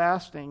call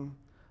fasting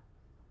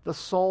the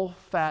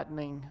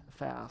soul-fattening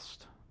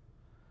fast.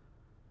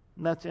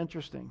 And that's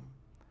interesting.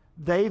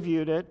 They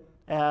viewed it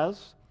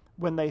as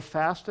when they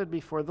fasted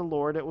before the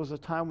Lord, it was a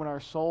time when our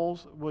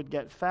souls would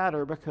get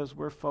fatter because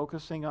we're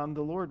focusing on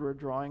the Lord. We're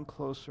drawing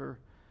closer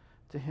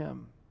to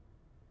him.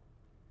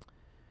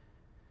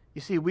 You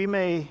see, we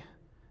may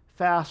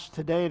fast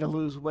today to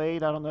lose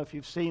weight. I don't know if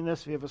you've seen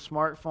this. If you have a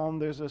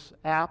smartphone, there's this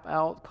app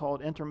out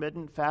called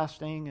intermittent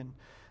fasting, and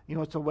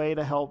it's a way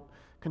to help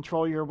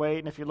control your weight.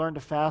 And if you learn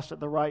to fast at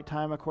the right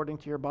time according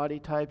to your body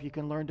type, you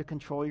can learn to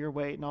control your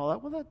weight and all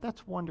that. Well,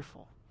 that's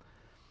wonderful.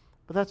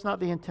 But that's not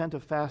the intent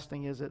of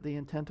fasting, is it? The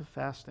intent of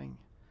fasting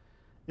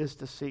is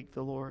to seek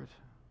the Lord.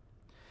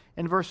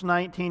 In verse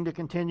 19, to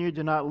continue,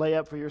 do not lay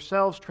up for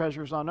yourselves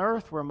treasures on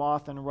earth where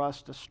moth and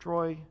rust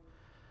destroy,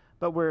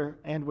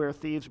 where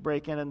thieves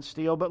break in and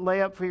steal, but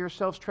lay up for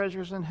yourselves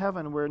treasures in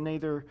heaven where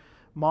neither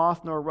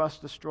moth nor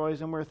rust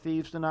destroys and where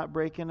thieves do not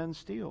break in and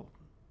steal.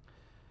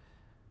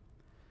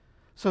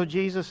 So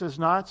Jesus is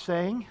not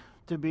saying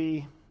to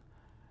be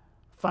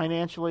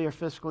financially or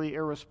fiscally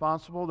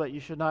irresponsible, that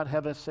you should not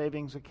have a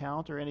savings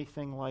account or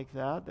anything like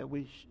that, that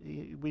we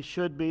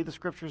should be. The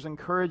Scriptures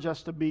encourage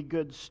us to be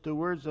good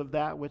stewards of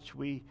that which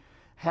we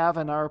have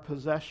in our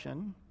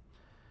possession.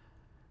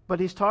 But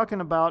he's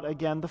talking about,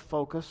 again, the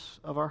focus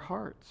of our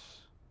hearts.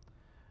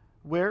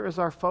 Where is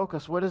our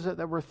focus? What is it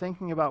that we're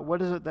thinking about? What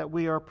is it that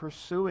we are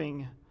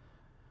pursuing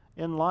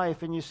in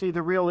life? And you see,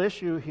 the real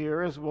issue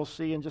here, as we'll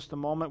see in just a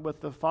moment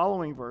with the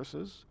following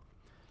verses,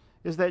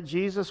 is that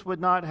Jesus would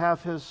not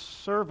have his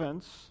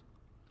servants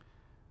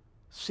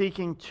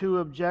seeking two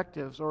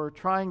objectives or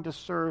trying to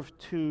serve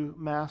two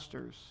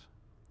masters.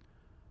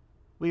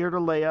 We are to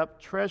lay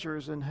up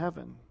treasures in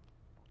heaven.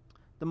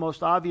 The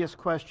most obvious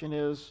question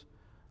is,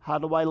 how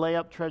do I lay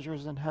up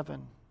treasures in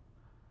heaven?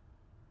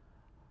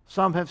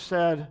 Some have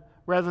said,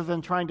 rather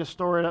than trying to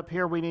store it up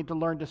here, we need to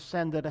learn to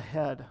send it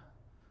ahead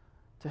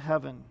to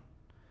heaven.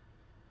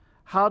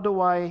 How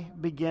do I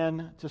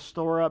begin to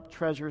store up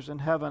treasures in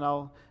heaven?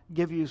 I'll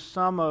give you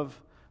some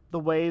of the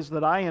ways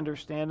that I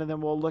understand, and then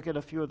we'll look at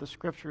a few of the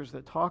scriptures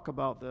that talk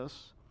about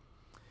this.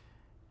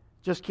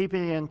 Just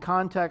keeping in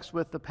context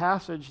with the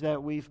passage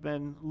that we've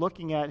been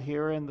looking at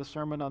here in the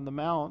Sermon on the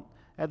Mount,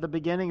 at the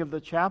beginning of the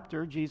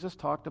chapter, Jesus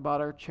talked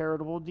about our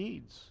charitable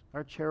deeds,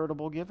 our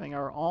charitable giving,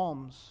 our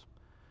alms.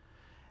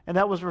 And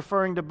that was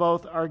referring to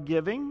both our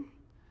giving,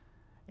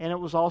 and it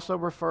was also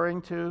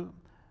referring to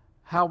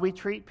how we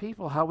treat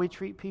people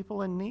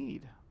in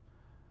need.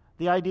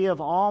 The idea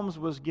of alms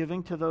was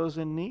giving to those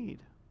in need.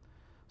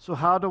 So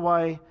how do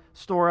I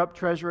store up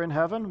treasure in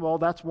heaven? Well,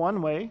 that's one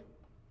way.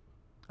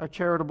 Our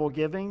charitable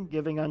giving,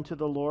 giving unto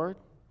the Lord,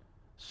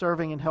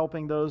 serving and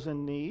helping those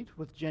in need,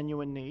 with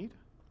genuine need.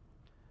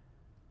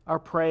 Our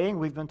praying,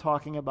 we've been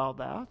talking about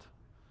that.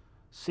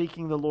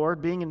 Seeking the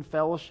Lord, being in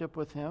fellowship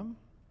with Him,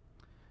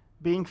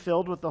 being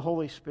filled with the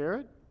Holy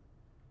Spirit,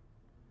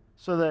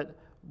 so that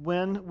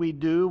when we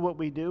do what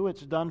we do,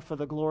 it's done for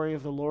the glory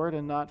of the Lord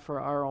and not for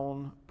our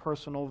own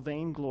personal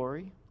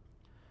vainglory.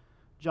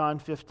 John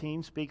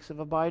 15 speaks of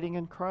abiding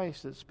in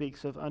Christ. It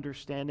speaks of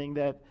understanding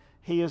that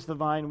He is the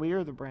vine, we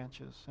are the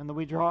branches, and that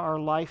we draw our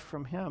life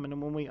from Him.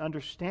 And when we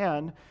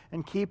understand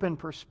and keep in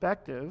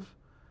perspective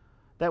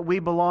that we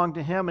belong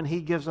to Him and He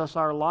gives us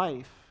our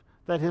life,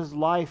 that His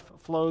life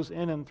flows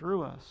in and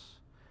through us,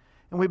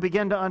 and we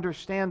begin to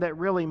understand that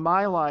really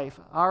my life,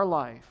 our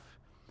life,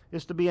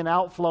 is to be an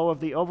outflow of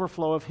the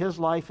overflow of His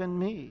life in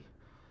me,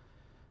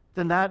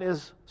 then that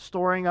is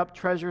storing up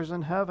treasures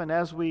in heaven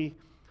as we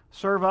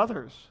serve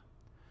others.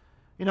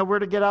 You know, we're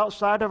to get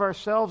outside of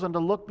ourselves and to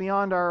look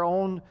beyond our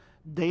own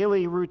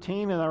daily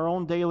routine and our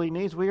own daily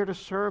needs. We are to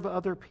serve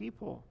other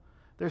people.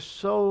 There's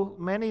so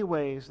many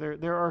ways.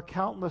 There are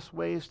countless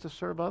ways to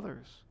serve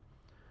others.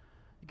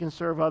 You can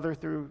serve others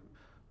through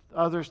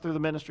the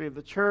ministry of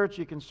the church.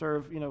 You can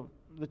serve,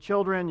 the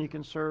children. You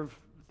can serve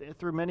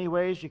through many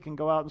ways. You can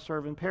go out and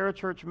serve in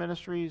parachurch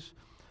ministries.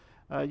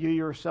 You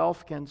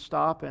yourself can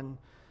stop and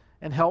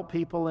help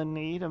people in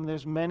need. And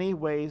there's many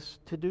ways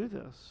to do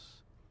this.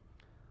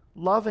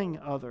 Loving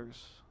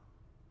others.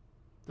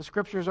 The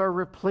Scriptures are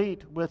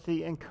replete with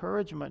the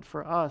encouragement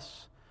for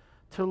us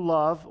to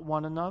love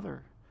one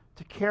another,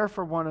 to care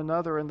for one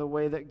another in the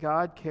way that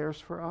God cares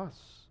for us.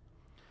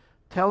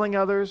 Telling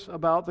others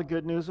about the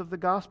good news of the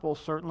gospel,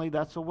 certainly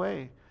that's a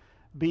way.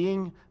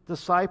 Being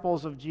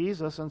disciples of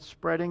Jesus and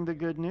spreading the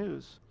good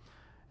news.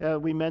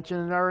 We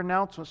mentioned in our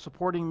announcement,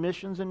 supporting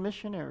missions and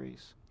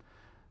missionaries.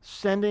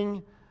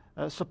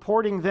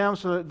 Supporting them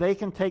so that they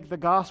can take the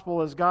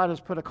gospel as God has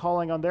put a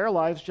calling on their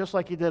lives, just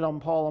like He did on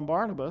Paul and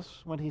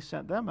Barnabas when He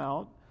sent them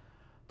out,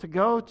 to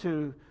go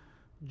to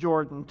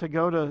Jordan, to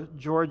go to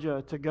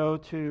Georgia, to go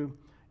to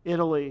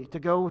Italy, to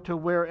go to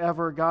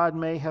wherever God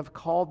may have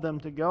called them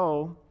to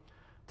go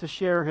to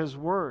share His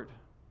word.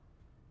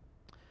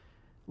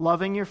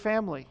 Loving your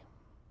family.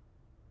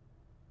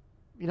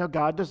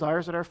 God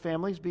desires that our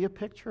families be a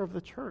picture of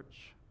the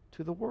church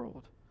to the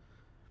world.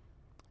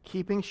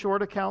 Keeping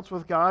short accounts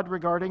with God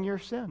regarding your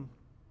sin.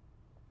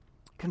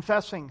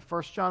 Confessing,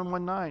 1 John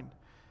 1:9.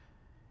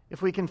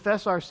 If we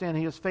confess our sin,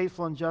 He is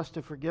faithful and just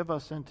to forgive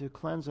us and to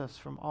cleanse us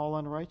from all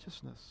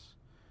unrighteousness.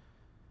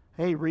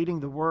 Hey, reading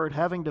the Word,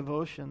 having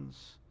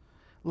devotions,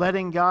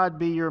 letting God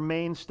be your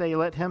mainstay,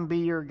 let Him be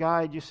your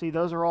guide. You see,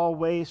 those are all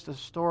ways to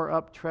store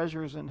up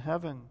treasures in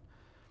heaven.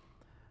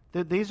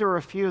 These are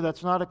a few.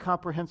 That's not a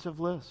comprehensive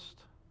list.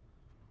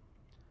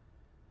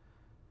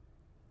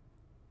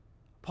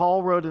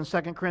 Paul wrote in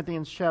 2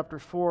 Corinthians chapter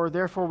 4,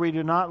 "Therefore we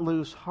do not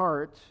lose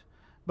heart,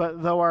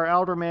 but though our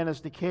outer man is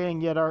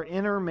decaying, yet our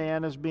inner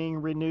man is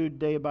being renewed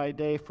day by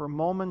day, for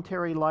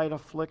momentary light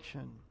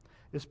affliction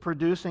is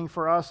producing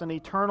for us an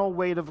eternal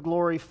weight of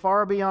glory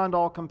far beyond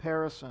all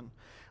comparison,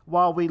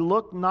 while we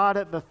look not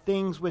at the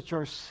things which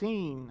are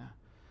seen,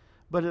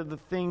 but at the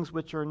things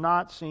which are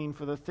not seen.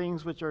 For the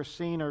things which are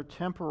seen are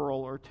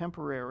temporal or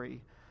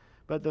temporary,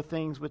 but the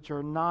things which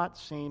are not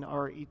seen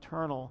are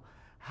eternal."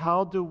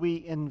 How do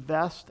we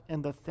invest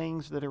in the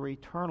things that are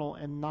eternal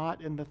and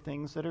not in the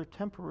things that are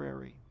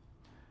temporary?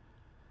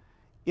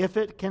 If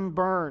it can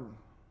burn,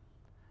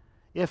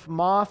 if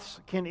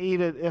moths can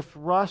eat it, if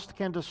rust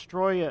can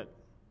destroy it,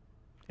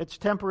 it's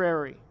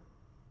temporary.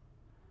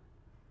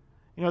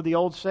 The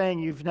old saying,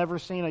 you've never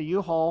seen a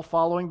U-Haul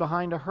following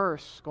behind a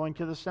hearse going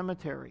to the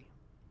cemetery.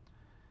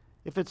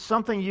 If it's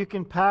something you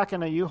can pack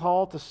in a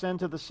U-Haul to send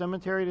to the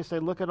cemetery to say,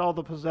 look at all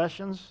the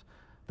possessions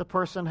the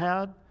person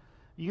had,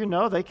 you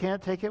know they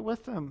can't take it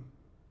with them.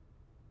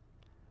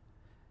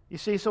 You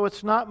see, so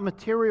it's not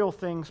material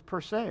things per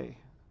se.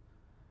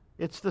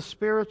 It's the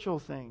spiritual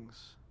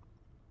things.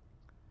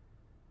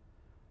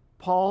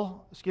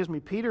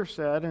 Peter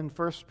said in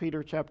 1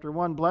 Peter chapter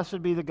 1,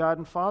 "Blessed be the God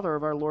and Father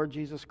of our Lord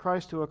Jesus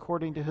Christ, who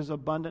according to his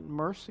abundant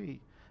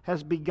mercy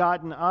has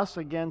begotten us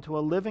again to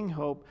a living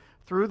hope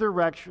through the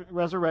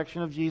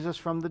resurrection of Jesus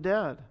from the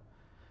dead,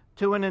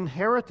 to an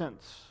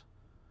inheritance."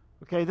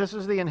 Okay, this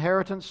is the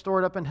inheritance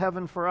stored up in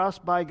heaven for us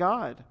by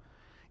God.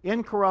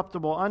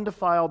 Incorruptible,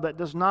 undefiled, that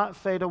does not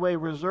fade away,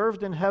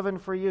 reserved in heaven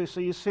for you. So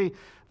you see,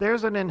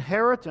 there's an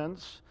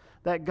inheritance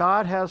that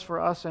God has for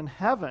us in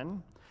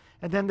heaven,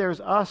 and then there's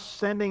us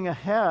sending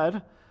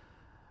ahead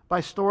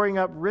by storing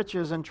up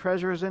riches and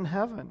treasures in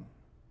heaven.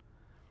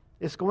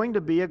 It's going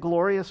to be a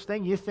glorious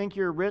thing. You think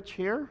you're rich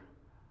here?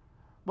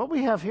 What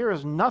we have here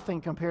is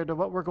nothing compared to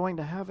what we're going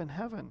to have in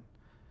heaven.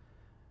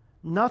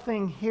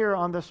 Nothing here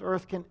on this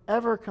earth can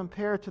ever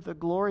compare to the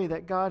glory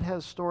that God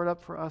has stored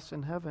up for us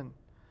in heaven.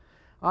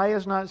 Eye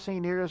has not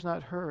seen, ear has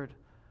not heard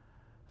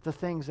the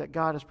things that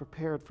God has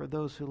prepared for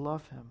those who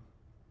love Him.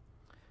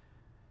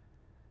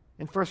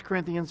 In 1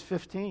 Corinthians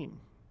 15,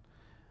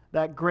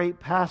 that great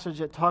passage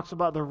that talks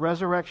about the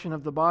resurrection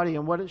of the body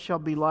and what it shall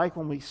be like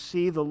when we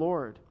see the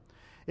Lord.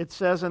 It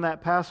says in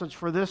that passage,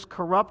 "For this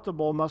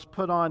corruptible must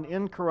put on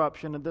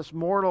incorruption, and this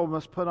mortal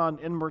must put on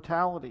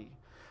immortality."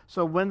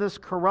 So when this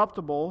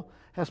corruptible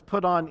has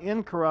put on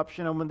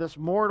incorruption, and when this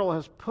mortal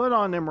has put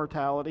on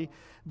immortality,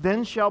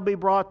 then shall be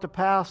brought to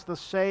pass the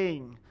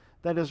saying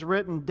that is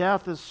written,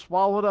 "Death is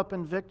swallowed up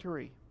in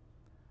victory."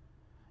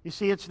 You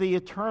see, it's the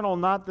eternal,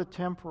 not the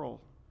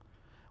temporal.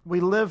 We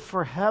live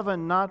for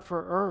heaven, not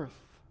for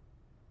earth.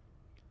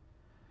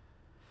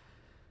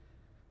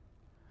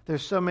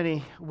 There's so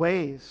many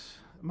ways.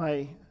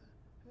 My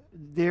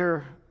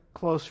dear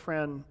close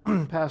friend,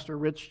 Pastor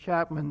Rich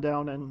Chapman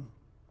down in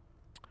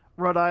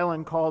Rhode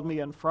Island, called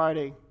me on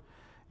Friday.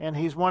 And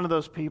he's one of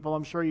those people,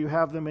 I'm sure you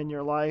have them in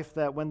your life,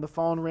 that when the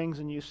phone rings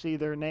and you see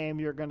their name,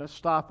 you're going to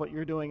stop what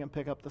you're doing and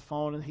pick up the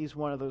phone. And he's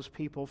one of those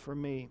people for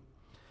me.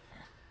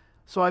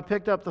 So I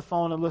picked up the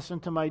phone and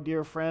listened to my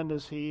dear friend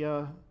as he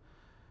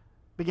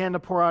began to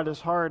pour out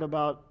his heart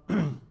about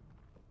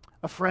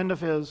a friend of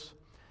his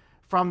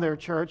from their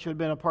church who had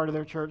been a part of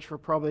their church for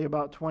probably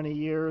about 20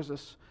 years.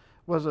 This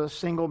was a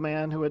single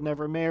man who had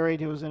never married.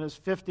 He was in his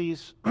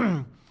 50s,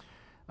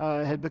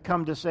 had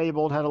become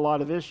disabled, had a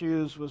lot of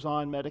issues, was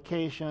on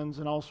medications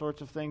and all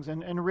sorts of things.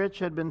 And Rich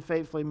had been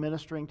faithfully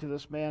ministering to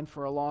this man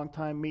for a long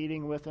time,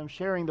 meeting with him,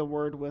 sharing the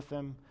word with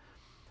him.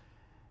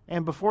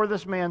 And before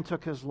this man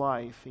took his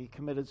life, he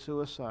committed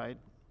suicide.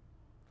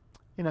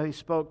 You know, he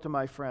spoke to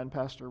my friend,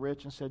 Pastor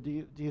Rich, and said,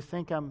 Do you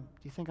think I'm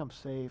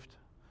saved?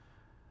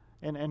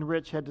 And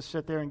Rich had to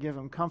sit there and give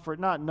him comfort,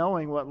 not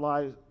knowing what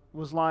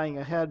was lying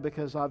ahead,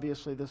 because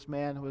obviously this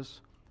man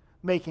was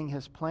making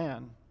his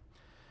plan.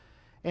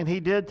 And he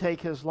did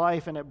take his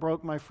life, and it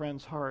broke my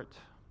friend's heart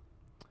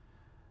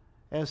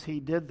as he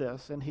did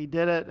this. And he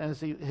did it,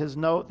 as his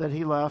note that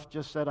he left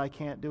just said, "I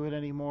can't do it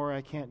anymore.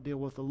 I can't deal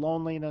with the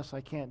loneliness.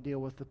 I can't deal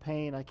with the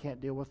pain. I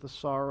can't deal with the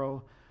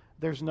sorrow.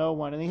 There's no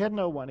one." And he had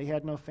no one. He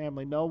had no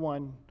family. No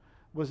one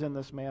was in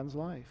this man's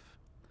life.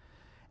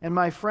 And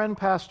my friend,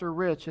 Pastor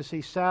Rich, as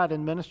he sat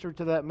and ministered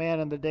to that man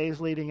in the days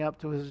leading up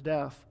to his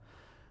death,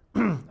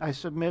 I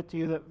submit to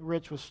you that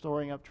Rich was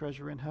storing up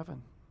treasure in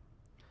heaven.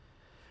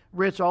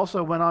 Rich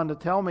also went on to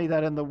tell me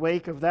that in the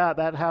wake of that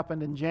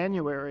happened in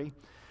January,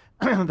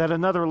 that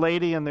another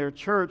lady in their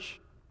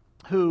church,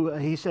 who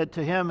he said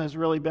to him has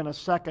really been a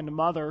second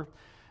mother,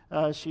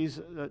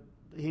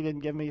 he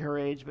didn't give me her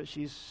age, but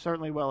she's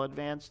certainly well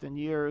advanced in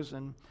years,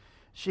 and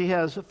she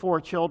has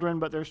 4 children,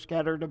 but they're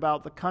scattered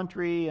about the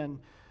country, and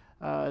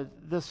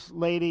this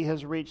lady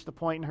has reached the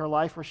point in her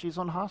life where she's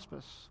on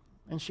hospice,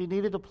 and she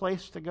needed a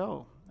place to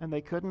go, and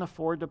they couldn't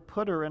afford to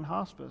put her in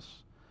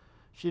hospice.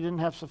 She didn't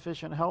have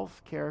sufficient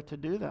health care to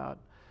do that.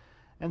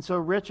 And so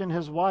Rich and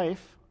his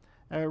wife,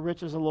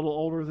 Rich is a little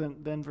older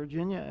than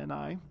Virginia and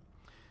I,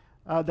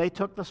 they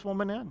took this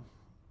woman in.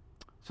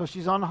 So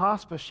she's on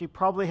hospice. She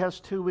probably has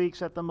 2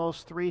 weeks, at the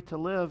most 3, to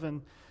live,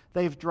 and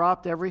they've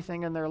dropped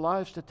everything in their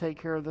lives to take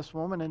care of this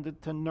woman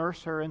and to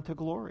nurse her into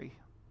glory.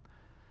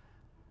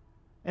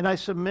 And I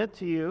submit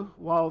to you,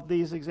 while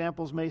these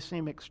examples may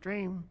seem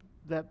extreme,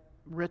 that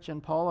Rich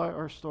and Paula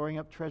are storing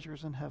up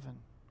treasures in heaven.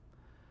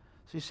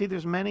 So you see,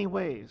 there's many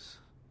ways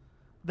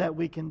that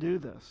we can do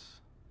this.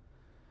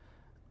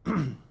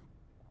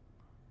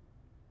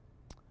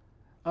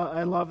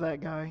 I love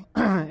that guy,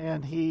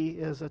 and he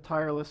is a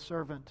tireless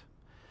servant.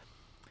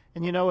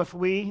 And you know, if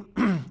we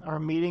are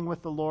meeting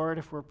with the Lord,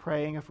 if we're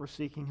praying, if we're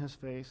seeking His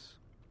face,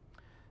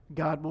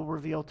 God will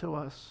reveal to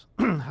us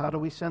how do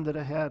we send it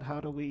ahead, how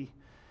do we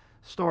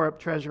store up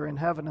treasure in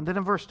heaven. And then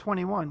in verse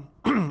 21,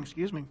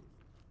 excuse me,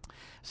 it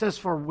says,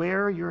 "For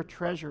where your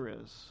treasure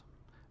is,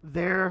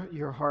 there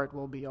your heart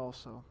will be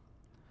also."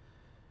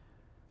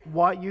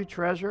 What you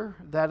treasure,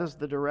 that is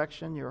the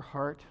direction your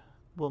heart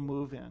will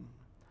move in.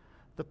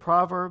 The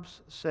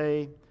Proverbs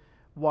say,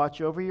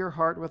 "Watch over your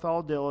heart with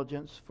all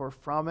diligence, for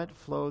from it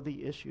flow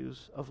the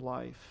issues of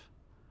life."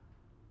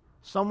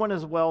 Someone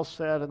has well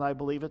said, and I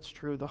believe it's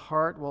true, the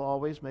heart will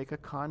always make a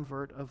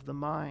convert of the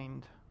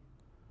mind.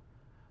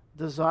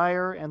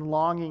 Desire and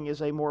longing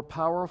is a more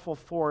powerful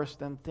force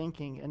than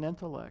thinking and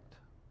intellect.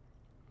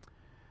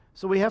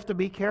 So we have to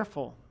be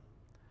careful.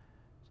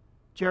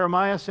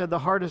 Jeremiah said, "The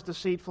heart is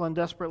deceitful and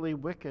desperately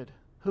wicked.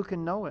 Who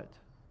can know it?"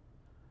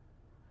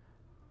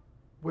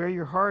 Where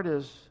your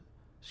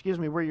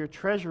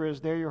treasure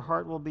is, there your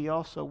heart will be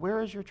also.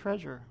 Where is your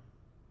treasure?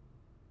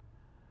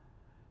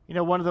 You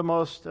know, one of the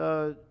most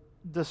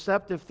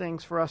deceptive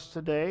things for us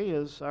today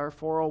is our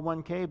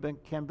 401k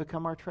can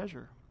become our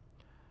treasure.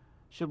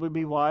 Should we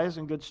be wise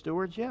and good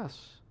stewards?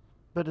 Yes.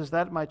 But is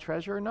that my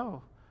treasure?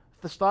 No.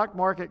 If the stock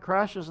market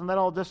crashes and that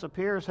all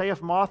disappears, hey,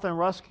 if moth and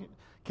rust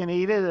can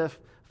eat it, if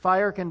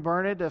fire can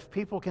burn it, if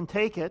people can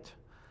take it,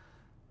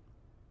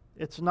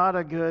 it's not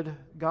a good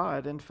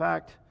God. In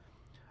fact,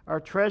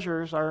 our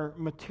treasures, our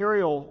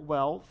material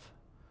wealth,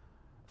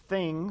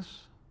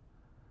 things,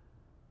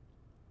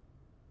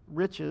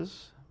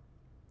 riches.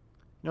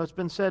 You know, it's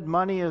been said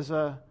money is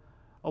a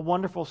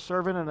wonderful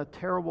servant and a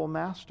terrible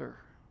master.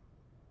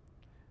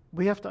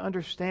 We have to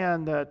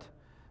understand that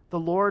the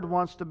Lord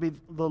wants to be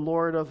the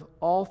Lord of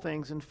all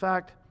things. In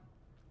fact,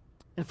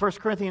 in 1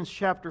 Corinthians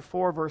chapter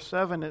 4, verse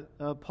 7,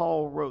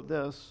 Paul wrote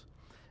this,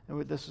 and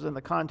this is in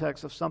the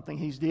context of something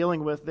he's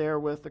dealing with there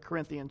with the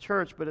Corinthian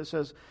church, but it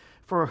says,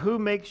 "For who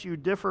makes you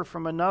differ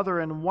from another,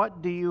 and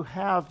what do you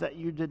have that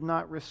you did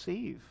not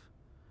receive?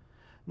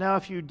 Now,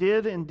 if you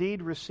did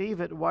indeed receive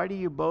it, why do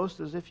you boast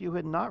as if you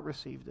had not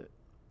received it?"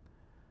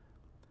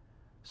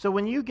 So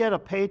when you get a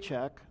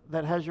paycheck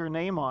that has your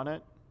name on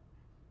it,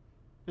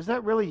 is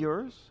that really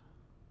yours?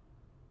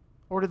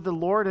 Or did the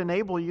Lord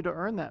enable you to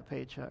earn that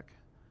paycheck?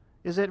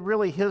 Is it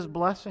really His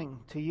blessing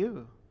to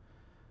you?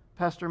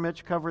 Pastor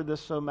Mitch covered this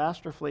so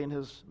masterfully in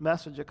his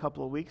message a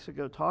couple of weeks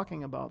ago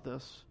talking about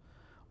this.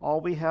 All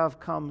we have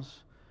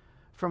comes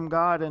from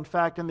God. In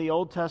fact, in the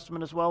Old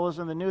Testament as well as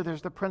in the New,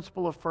 there's the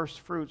principle of first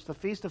fruits. The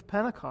Feast of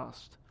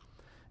Pentecost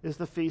is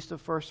the Feast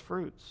of First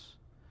Fruits.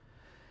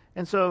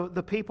 And so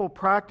the people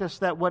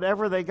practiced that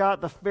whatever they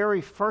got, the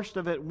very first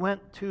of it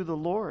went to the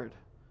Lord.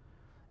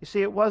 You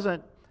see, it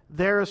wasn't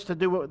theirs to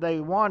do what they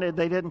wanted.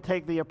 They didn't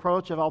take the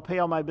approach of, I'll pay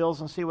all my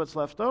bills and see what's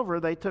left over.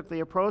 They took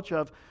the approach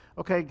of,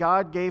 okay,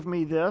 God gave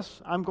me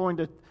this. I'm going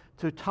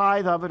to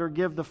tithe of it or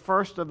give the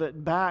first of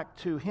it back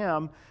to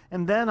Him,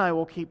 and then I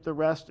will keep the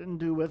rest and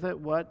do with it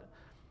what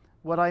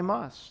I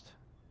must.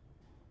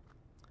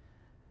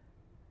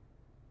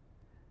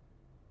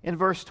 In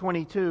verse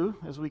 22,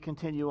 as we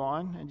continue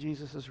on, and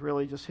Jesus is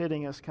really just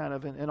hitting us kind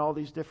of in all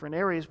these different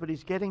areas, but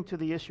He's getting to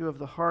the issue of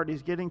the heart.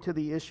 He's getting to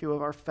the issue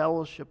of our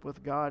fellowship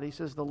with God. He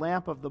says, "The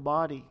lamp of the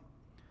body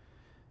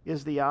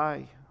is the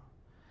eye.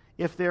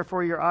 If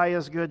therefore your eye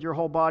is good, your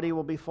whole body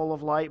will be full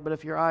of light. But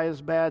if your eye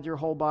is bad, your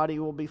whole body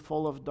will be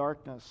full of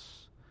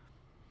darkness.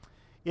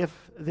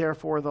 If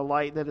therefore the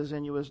light that is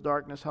in you is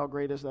darkness, how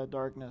great is that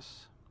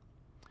darkness?"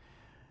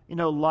 You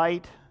know,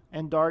 light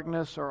and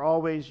darkness are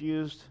always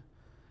used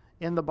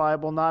in the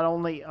Bible, not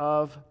only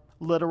of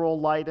literal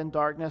light and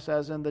darkness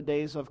as in the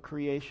days of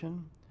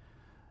creation,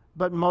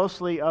 but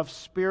mostly of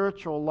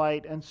spiritual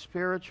light and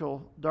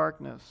spiritual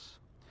darkness.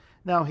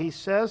 Now, he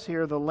says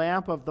here, the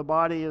lamp of the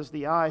body is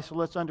the eye, so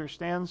let's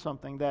understand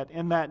something, that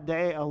in that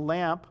day, a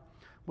lamp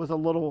was a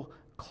little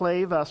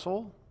clay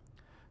vessel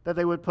that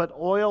they would put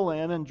oil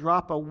in and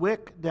drop a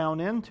wick down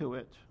into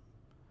it.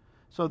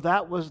 So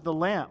that was the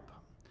lamp.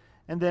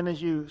 And then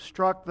as you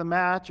struck the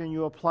match and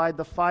you applied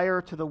the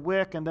fire to the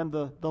wick and then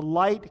the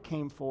light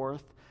came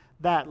forth,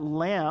 that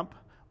lamp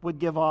would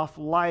give off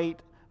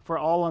light for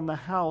all in the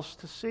house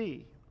to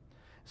see.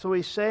 So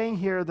he's saying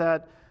here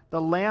that the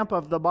lamp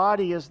of the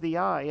body is the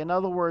eye. In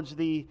other words,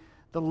 the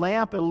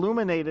lamp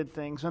illuminated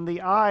things, and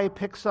the eye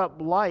picks up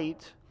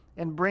light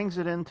and brings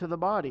it into the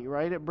body,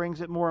 right? It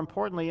brings it, more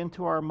importantly,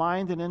 into our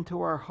mind and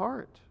into our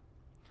heart.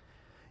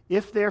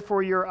 If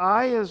therefore your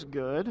eye is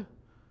good,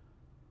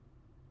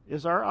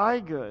 is our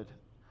eye good?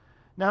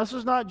 Now, this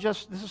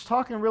is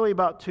talking really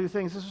about two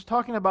things. This is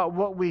talking about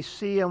what we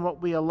see and what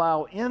we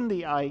allow in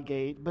the eye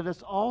gate, but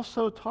it's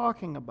also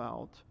talking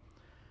about,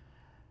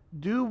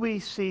 do we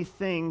see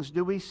things,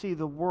 do we see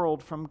the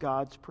world from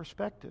God's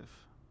perspective?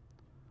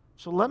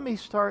 So let me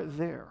start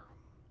there.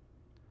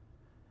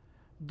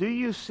 Do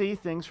you see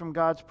things from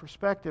God's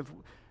perspective?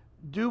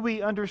 Do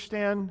we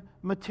understand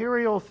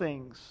material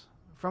things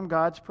from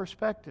God's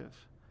perspective?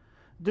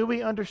 Do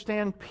we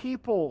understand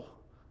people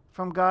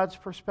from God's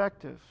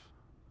perspective?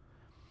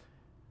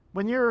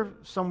 When you're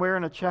somewhere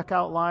in a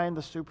checkout line,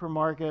 the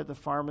supermarket, the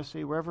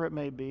pharmacy, wherever it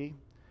may be,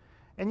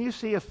 and you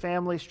see a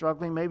family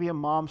struggling, maybe a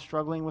mom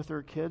struggling with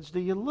her kids, do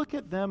you look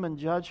at them and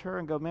judge her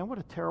and go, man, what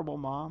a terrible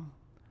mom?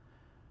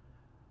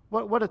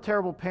 What a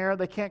terrible parent.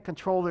 They can't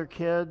control their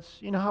kids.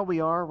 You know how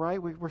we are,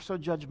 right? We're so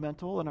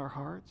judgmental in our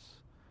hearts.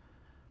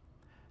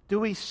 Do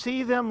we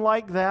see them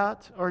like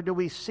that, or do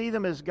we see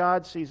them as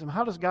God sees them?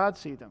 How does God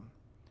see them?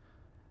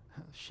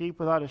 Sheep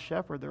without a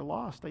shepherd, they're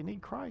lost. They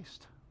need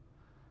Christ.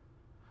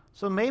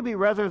 So maybe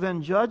rather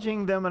than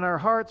judging them in our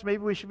hearts,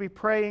 maybe we should be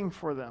praying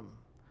for them.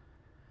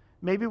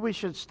 Maybe we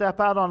should step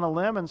out on a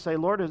limb and say,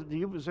 Lord, do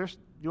you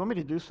want me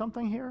to do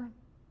something here?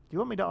 Do you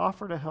want me to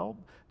offer to help?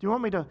 Do you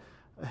want me to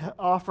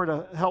offer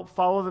to help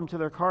follow them to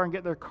their car and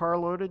get their car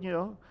loaded?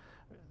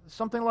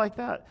 Something like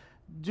that.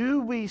 Do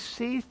we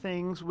see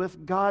things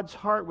with God's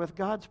heart, with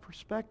God's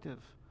perspective?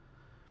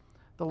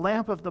 The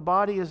lamp of the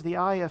body is the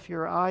eye. If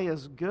your eye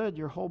is good,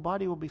 your whole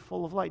body will be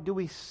full of light. Do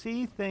we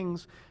see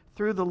things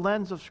through the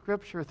lens of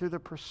Scripture, through the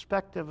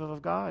perspective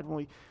of God?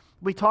 When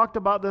we talked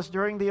about this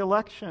during the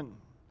election.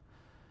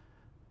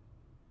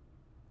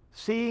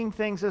 Seeing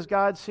things as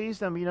God sees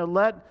them.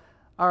 Let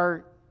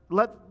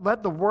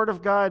the Word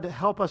of God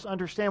help us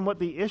understand what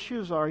the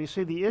issues are. You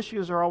see, the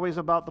issues are always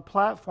about the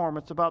platform.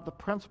 It's about the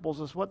principles.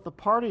 It's what the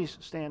parties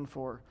stand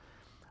for.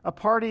 A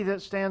party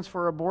that stands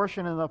for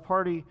abortion and a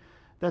party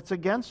that's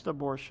against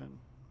abortion.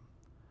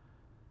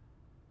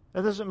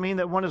 That doesn't mean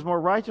that one is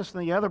more righteous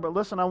than the other, but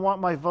listen, I want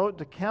my vote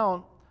to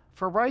count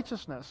for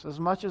righteousness as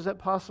much as it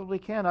possibly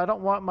can. I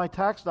don't want my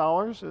tax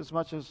dollars, as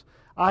much as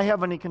I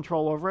have any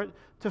control over it,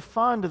 to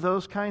fund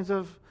those kinds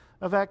of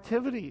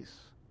activities.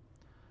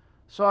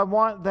 So I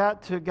want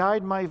that to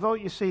guide my vote.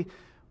 You see,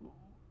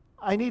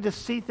 I need to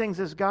see things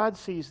as God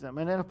sees them,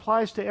 and it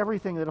applies to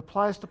everything. It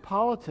applies to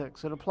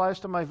politics. It applies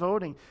to my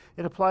voting.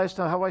 It applies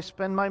to how I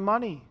spend my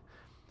money.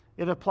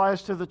 It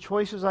applies to the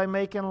choices I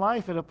make in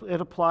life.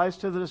 It applies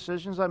to the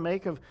decisions I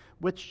make of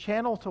which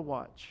channel to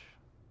watch.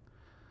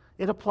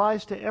 It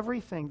applies to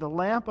everything. The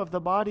lamp of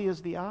the body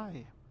is the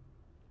eye.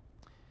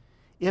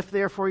 If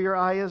therefore your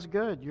eye is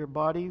good, your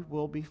body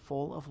will be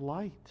full of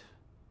light.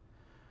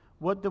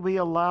 What do we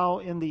allow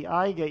in the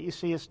eye gate? You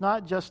see, it's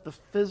not just the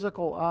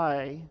physical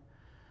eye,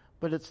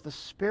 but it's the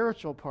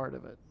spiritual part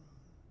of it.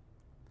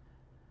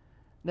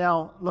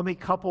 Now, let me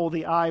couple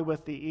the eye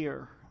with the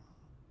ear.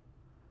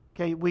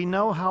 Okay, we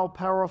know how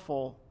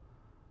powerful,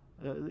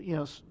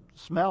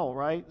 smell,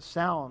 right?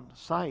 Sound,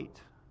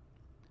 sight.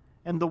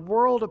 And the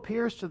world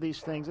appears to these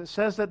things. It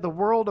says that the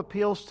world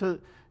appeals to,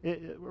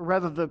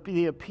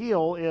 the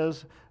appeal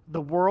is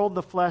the world,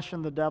 the flesh,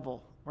 and the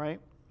devil,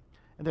 right?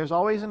 And there's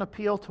always an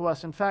appeal to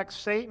us. In fact,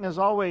 Satan is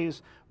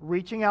always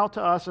reaching out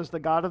to us as the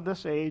god of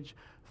this age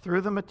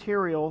through the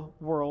material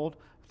world,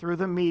 through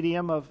the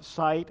medium of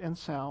sight and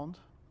sound.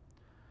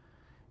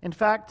 In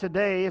fact,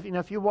 today,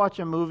 if you watch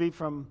a movie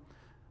from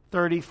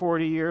 30,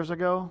 40 years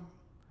ago,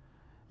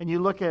 and you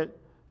look at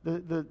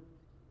the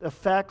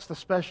effects, the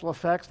special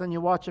effects, then you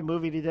watch a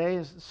movie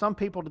today. Some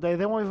people today,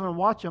 they won't even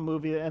watch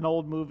an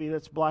old movie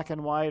that's black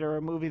and white or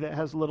a movie that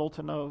has little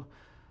to no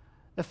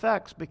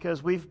effects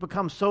because we've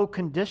become so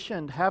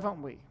conditioned,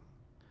 haven't we?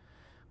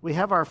 We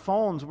have our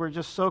phones. We're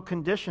just so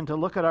conditioned to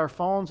look at our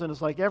phones, and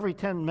it's like every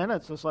 10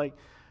 minutes, it's like,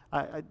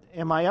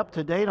 am I up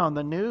to date on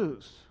the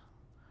news?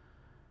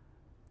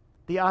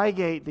 The eye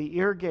gate, the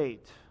ear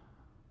gate.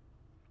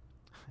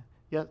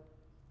 Yet,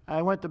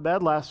 I went to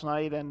bed last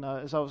night, and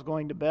as I was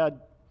going to bed,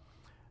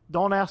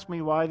 don't ask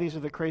me why. These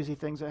are the crazy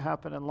things that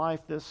happen in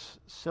life. This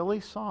silly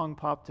song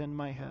popped in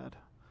my head.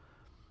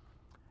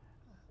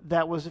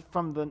 That was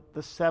from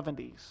the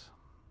 70s.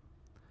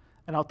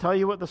 And I'll tell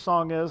you what the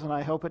song is, and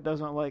I hope it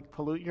doesn't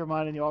pollute your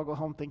mind and you all go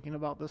home thinking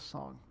about this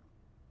song.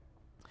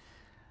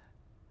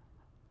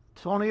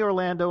 Tony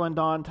Orlando and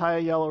Dawn tie a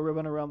yellow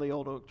ribbon around the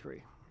old oak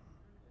tree.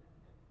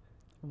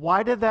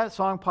 Why did that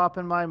song pop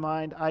in my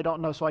mind? I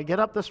don't know. So I get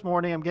up this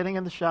morning, I'm getting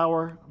in the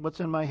shower. What's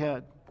in my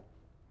head?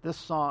 This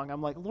song.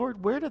 I'm like,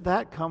 Lord, where did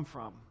that come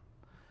from?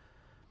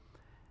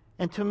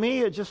 And to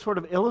me, it just sort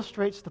of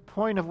illustrates the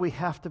point of we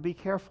have to be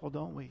careful,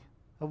 don't we,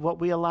 of what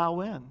we allow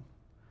in.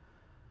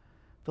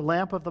 The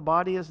lamp of the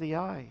body is the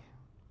eye.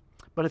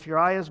 But if your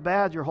eye is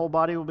bad, your whole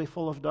body will be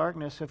full of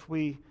darkness. If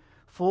we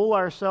fool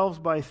ourselves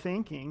by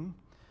thinking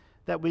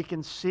that we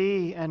can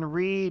see and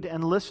read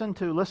and listen,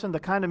 the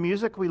kind of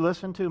music we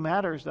listen to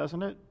matters,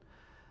 doesn't it?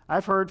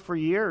 I've heard for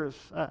years,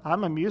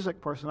 I'm a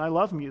music person, I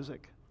love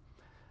music.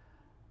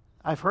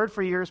 I've heard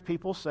for years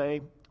people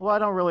say, well,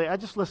 I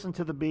just listen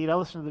to the beat, I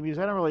listen to the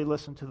music, I don't really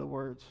listen to the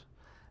words.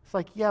 It's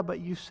like, yeah, but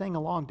you sing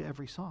along to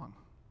every song.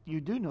 You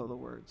do know the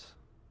words.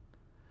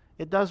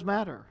 It does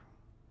matter.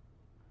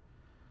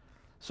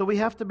 So we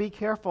have to be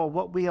careful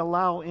what we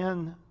allow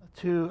in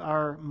to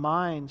our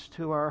minds,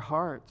 to our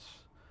hearts,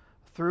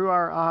 through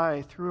our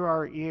eye, through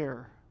our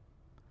ear.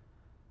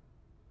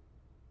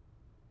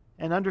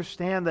 And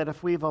understand that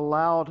if we've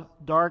allowed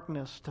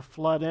darkness to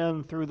flood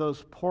in through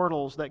those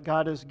portals that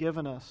God has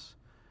given us,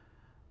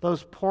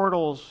 those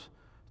portals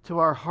to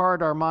our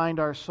heart, our mind,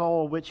 our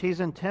soul, which He's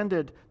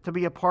intended to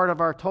be a part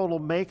of our total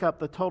makeup,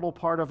 the total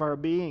part of our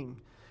being,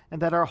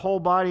 and that our whole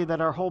body,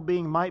 that our whole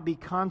being might be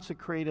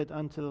consecrated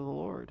unto the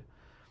Lord.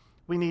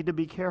 We need to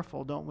be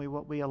careful, don't we,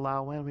 what we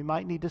allow in. We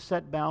might need to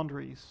set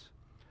boundaries.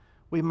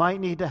 We might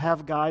need to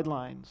have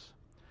guidelines.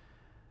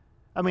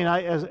 I mean,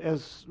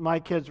 as my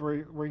kids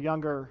were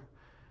younger,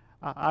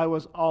 I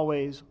was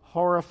always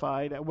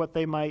horrified at what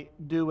they might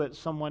do at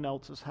someone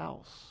else's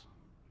house.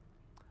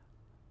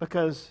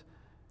 Because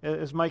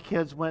As my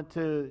kids went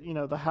to,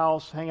 the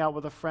house, hang out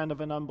with a friend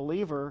of an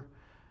unbeliever,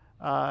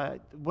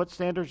 what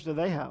standards do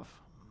they have?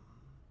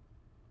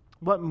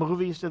 What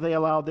movies do they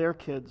allow their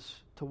kids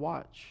to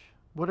watch?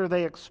 What are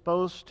they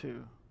exposed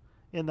to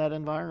in that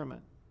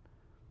environment?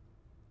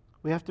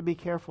 We have to be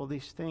careful.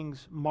 These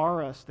things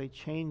mar us. They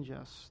change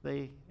us.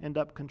 They end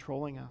up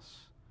controlling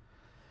us.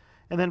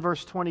 And then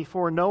verse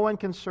 24, no one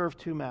can serve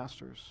two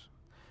masters.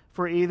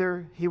 For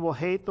either he will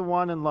hate the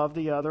one and love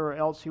the other, or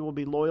else he will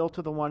be loyal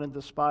to the one and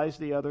despise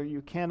the other.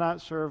 You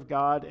cannot serve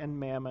God and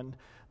mammon.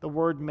 The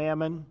word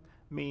mammon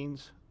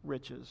means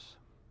riches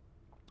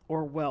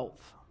or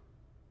wealth.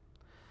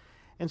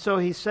 And so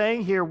he's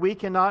saying here we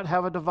cannot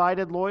have a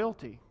divided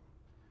loyalty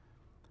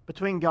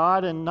between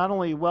God and not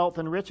only wealth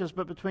and riches,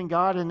 but between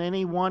God and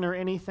anyone or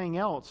anything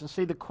else. And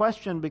see, the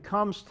question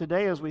becomes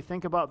today as we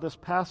think about this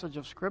passage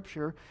of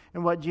Scripture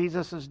and what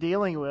Jesus is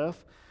dealing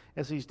with,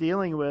 as he's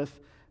dealing with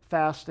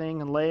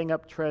fasting and laying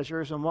up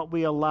treasures and what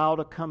we allow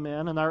to come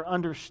in and our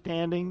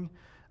understanding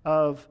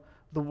of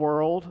the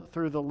world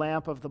through the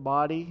lamp of the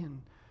body.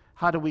 And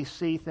how do we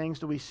see things?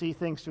 Do we see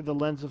things through the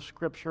lens of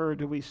Scripture, or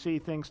do we see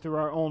things through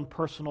our own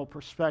personal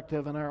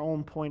perspective and our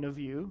own point of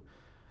view?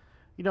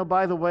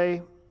 By the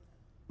way,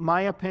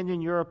 my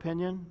opinion, your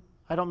opinion,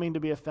 I don't mean to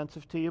be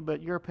offensive to you,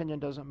 but your opinion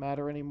doesn't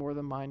matter any more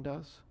than mine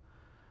does.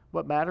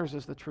 What matters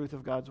is the truth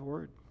of God's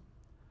Word.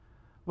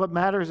 What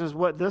matters is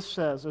what this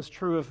says is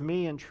true of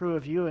me and true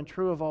of you and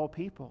true of all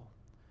people.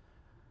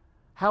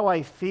 How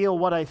I feel,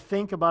 what I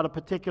think about a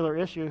particular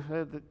issue,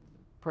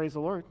 praise the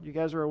Lord, you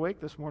guys are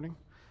awake this morning.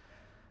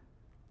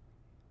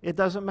 It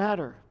doesn't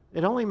matter.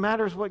 It only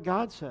matters what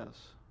God says.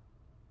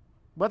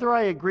 Whether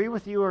I agree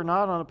with you or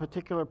not on a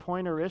particular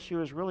point or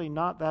issue is really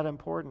not that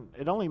important.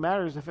 It only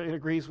matters if it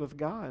agrees with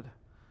God.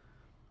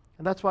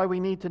 And that's why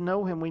we need to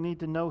know Him. We need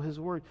to know His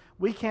Word.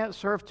 We can't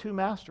serve two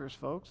masters,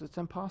 folks. It's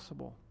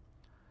impossible.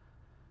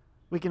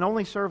 We can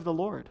only serve the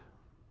Lord.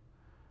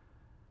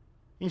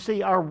 You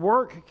see, our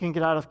work can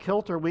get out of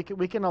kilter. We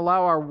can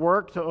allow our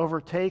work to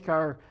overtake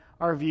our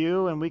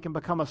view, and we can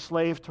become a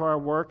slave to our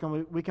work,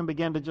 and we can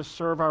begin to just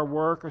serve our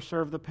work or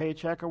serve the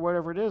paycheck or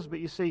whatever it is.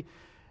 But you see,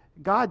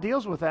 God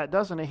deals with that,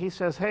 doesn't He? He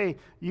says, hey,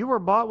 you were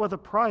bought with a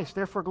price,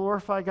 therefore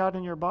glorify God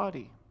in your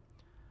body.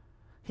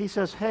 He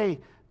says,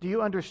 hey, do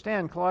you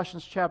understand?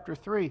 Colossians chapter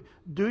 3,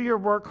 do your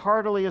work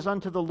heartily as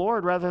unto the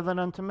Lord rather than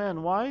unto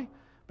men. Why?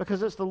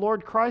 Because it's the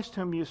Lord Christ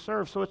whom you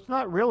serve. So it's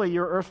not really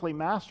your earthly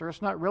master.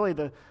 It's not really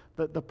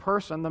the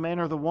person, the man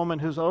or the woman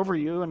who's over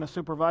you in a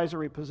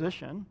supervisory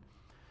position.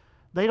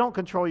 They don't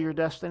control your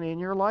destiny in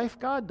your life.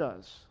 God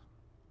does.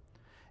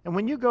 And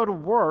when you go to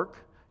work,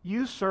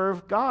 you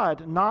serve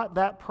God, not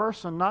that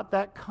person, not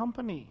that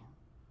company.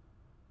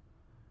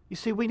 You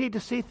see, we need to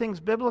see things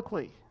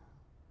biblically.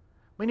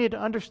 We need to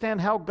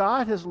understand how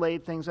God has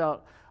laid things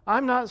out.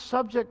 I'm not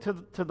subject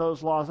to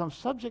those laws. I'm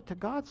subject to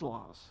God's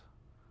laws.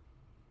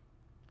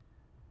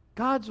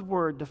 God's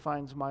Word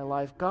defines my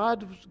life.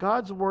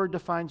 God's Word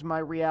defines my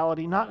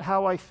reality, not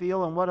how I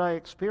feel and what I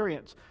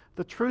experience.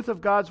 The truth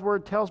of God's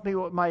Word tells me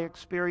what my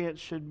experience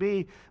should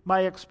be.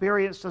 My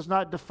experience does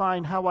not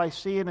define how I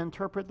see and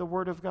interpret the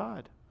Word of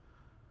God.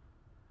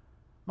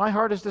 My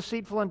heart is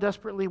deceitful and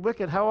desperately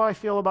wicked. How I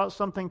feel about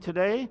something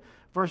today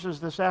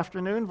versus this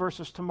afternoon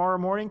versus tomorrow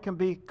morning can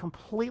be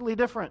completely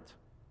different.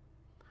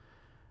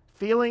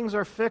 Feelings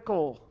are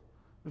fickle.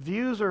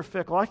 Views are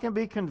fickle. I can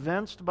be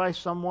convinced by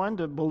someone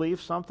to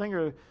believe something,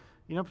 or,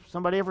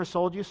 somebody ever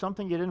sold you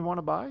something you didn't want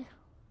to buy?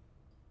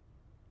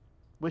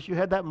 Wish you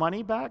had that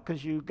money back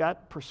because you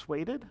got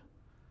persuaded?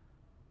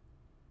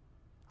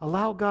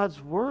 Allow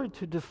God's Word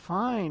to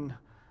define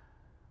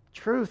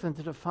truth and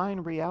to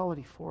define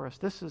reality for us.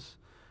 This is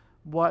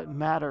what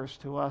matters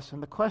to us.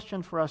 And the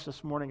question for us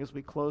this morning as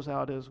we close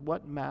out is,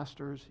 what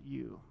masters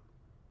you?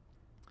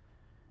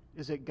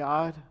 Is it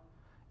God?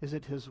 Is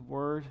it His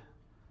Word?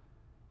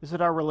 Is it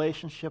our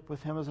relationship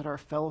with Him? Is it our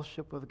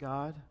fellowship with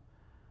God?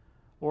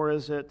 Or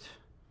is it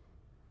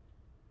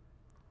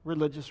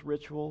religious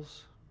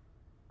rituals?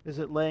 Is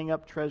it laying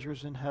up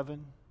treasures in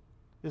heaven?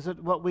 Is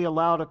it what we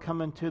allow to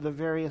come into the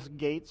various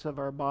gates of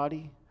our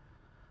body?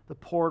 The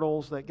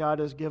portals that God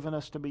has given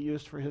us to be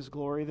used for His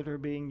glory that are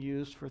being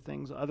used for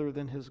things other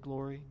than His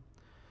glory?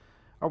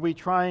 Are we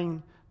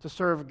trying to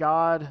serve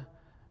God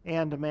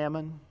and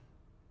mammon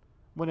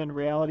when in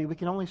reality we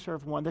can only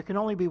serve one? There can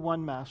only be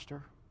one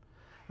master.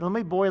 Let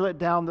me boil it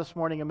down this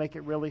morning and make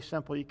it really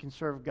simple. You can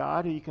serve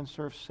God or you can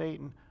serve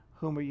Satan.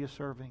 Whom are you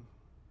serving?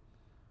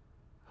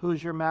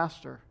 Who's your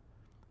master?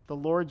 The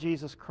Lord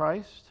Jesus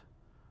Christ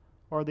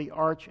or the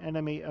arch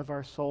enemy of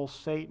our soul,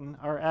 Satan,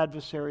 our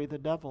adversary, the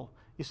devil?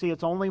 You see,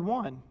 it's only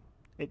one.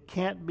 It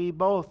can't be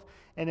both.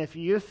 And if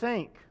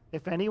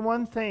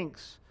anyone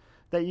thinks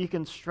that you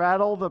can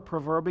straddle the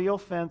proverbial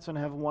fence and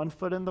have one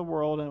foot in the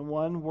world and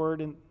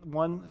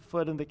one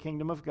foot in the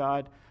kingdom of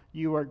God,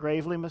 you are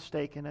gravely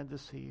mistaken and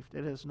deceived.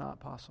 It is not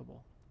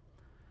possible.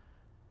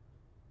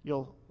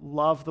 You'll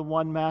love the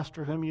one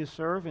master whom you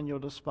serve, and you'll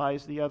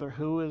despise the other.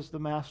 Who is the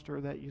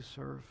master that you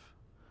serve?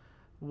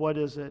 What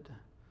is it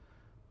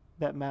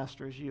that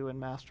masters you and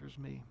masters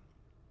me?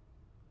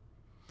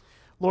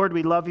 Lord,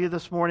 we love you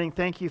this morning.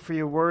 Thank you for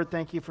your word.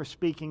 Thank you for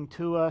speaking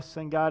to us.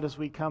 And God, as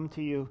we come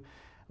to you,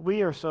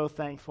 we are so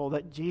thankful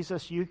that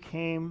Jesus, you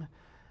came,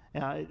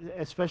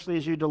 especially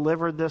as you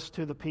delivered this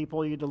to the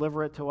people, you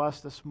deliver it to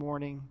us this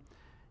morning.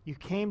 You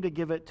came to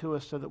give it to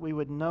us so that we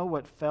would know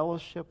what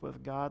fellowship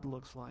with God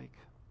looks like.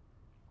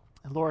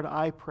 And Lord,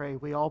 I pray,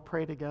 we all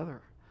pray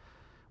together.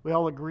 We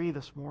all agree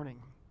this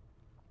morning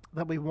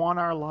that we want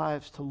our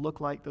lives to look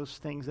like those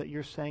things that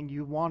you're saying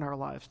you want our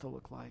lives to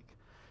look like.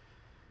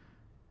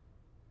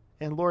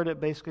 And Lord, it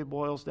basically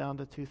boils down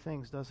to two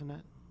things, doesn't it?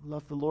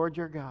 Love the Lord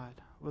your God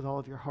with all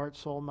of your heart,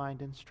 soul,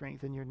 mind, and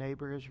strength, and your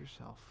neighbor as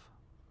yourself.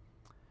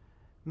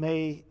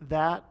 May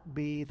that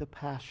be the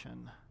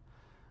passion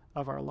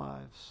of our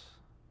lives.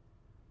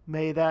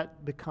 May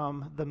that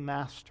become the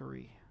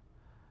mastery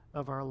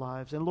of our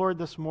lives. And Lord,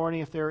 this morning,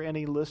 if there are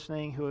any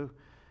listening who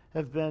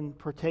have been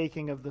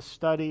partaking of the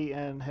study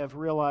and have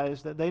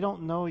realized that they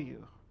don't know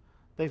you,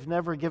 they've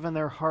never given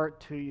their heart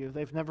to you,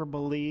 they've never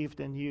believed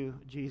in you,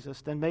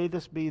 Jesus, then may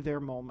this be their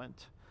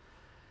moment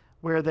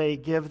where they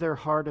give their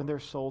heart and their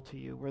soul to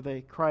you, where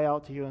they cry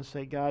out to you and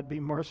say, God, be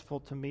merciful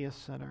to me, a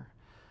sinner.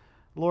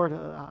 Lord,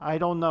 I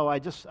don't know.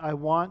 I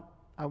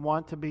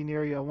want to be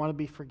near you. I want to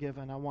be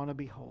forgiven. I want to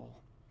be whole.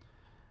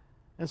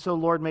 And so,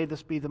 Lord, may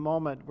this be the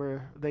moment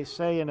where they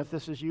say, and if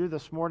this is you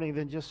this morning,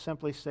 then just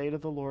simply say to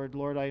the Lord,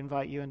 Lord, I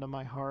invite you into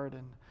my heart,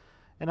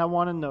 and I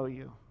want to know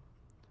you.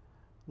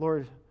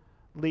 Lord,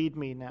 lead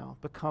me now.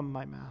 Become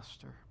my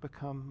master.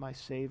 Become my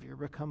Savior.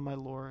 Become my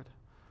Lord.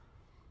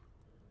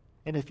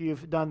 And if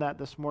you've done that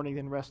this morning,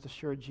 then rest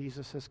assured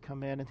Jesus has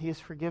come in and he has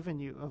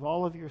forgiven you of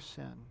all of your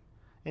sin.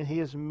 And he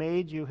has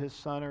made you his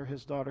son or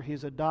his daughter.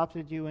 He's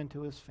adopted you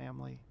into his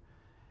family.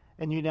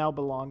 And you now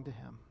belong to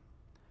him.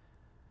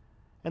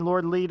 And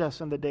Lord, lead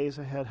us in the days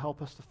ahead.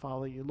 Help us to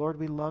follow you. Lord,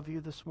 we love you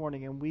this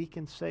morning. And we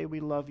can say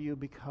we love you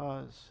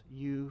because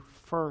you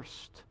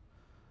first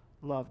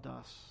loved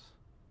us.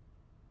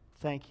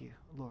 Thank you,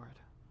 Lord.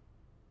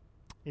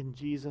 In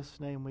Jesus'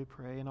 name we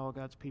pray. And all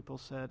God's people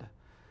said,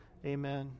 amen.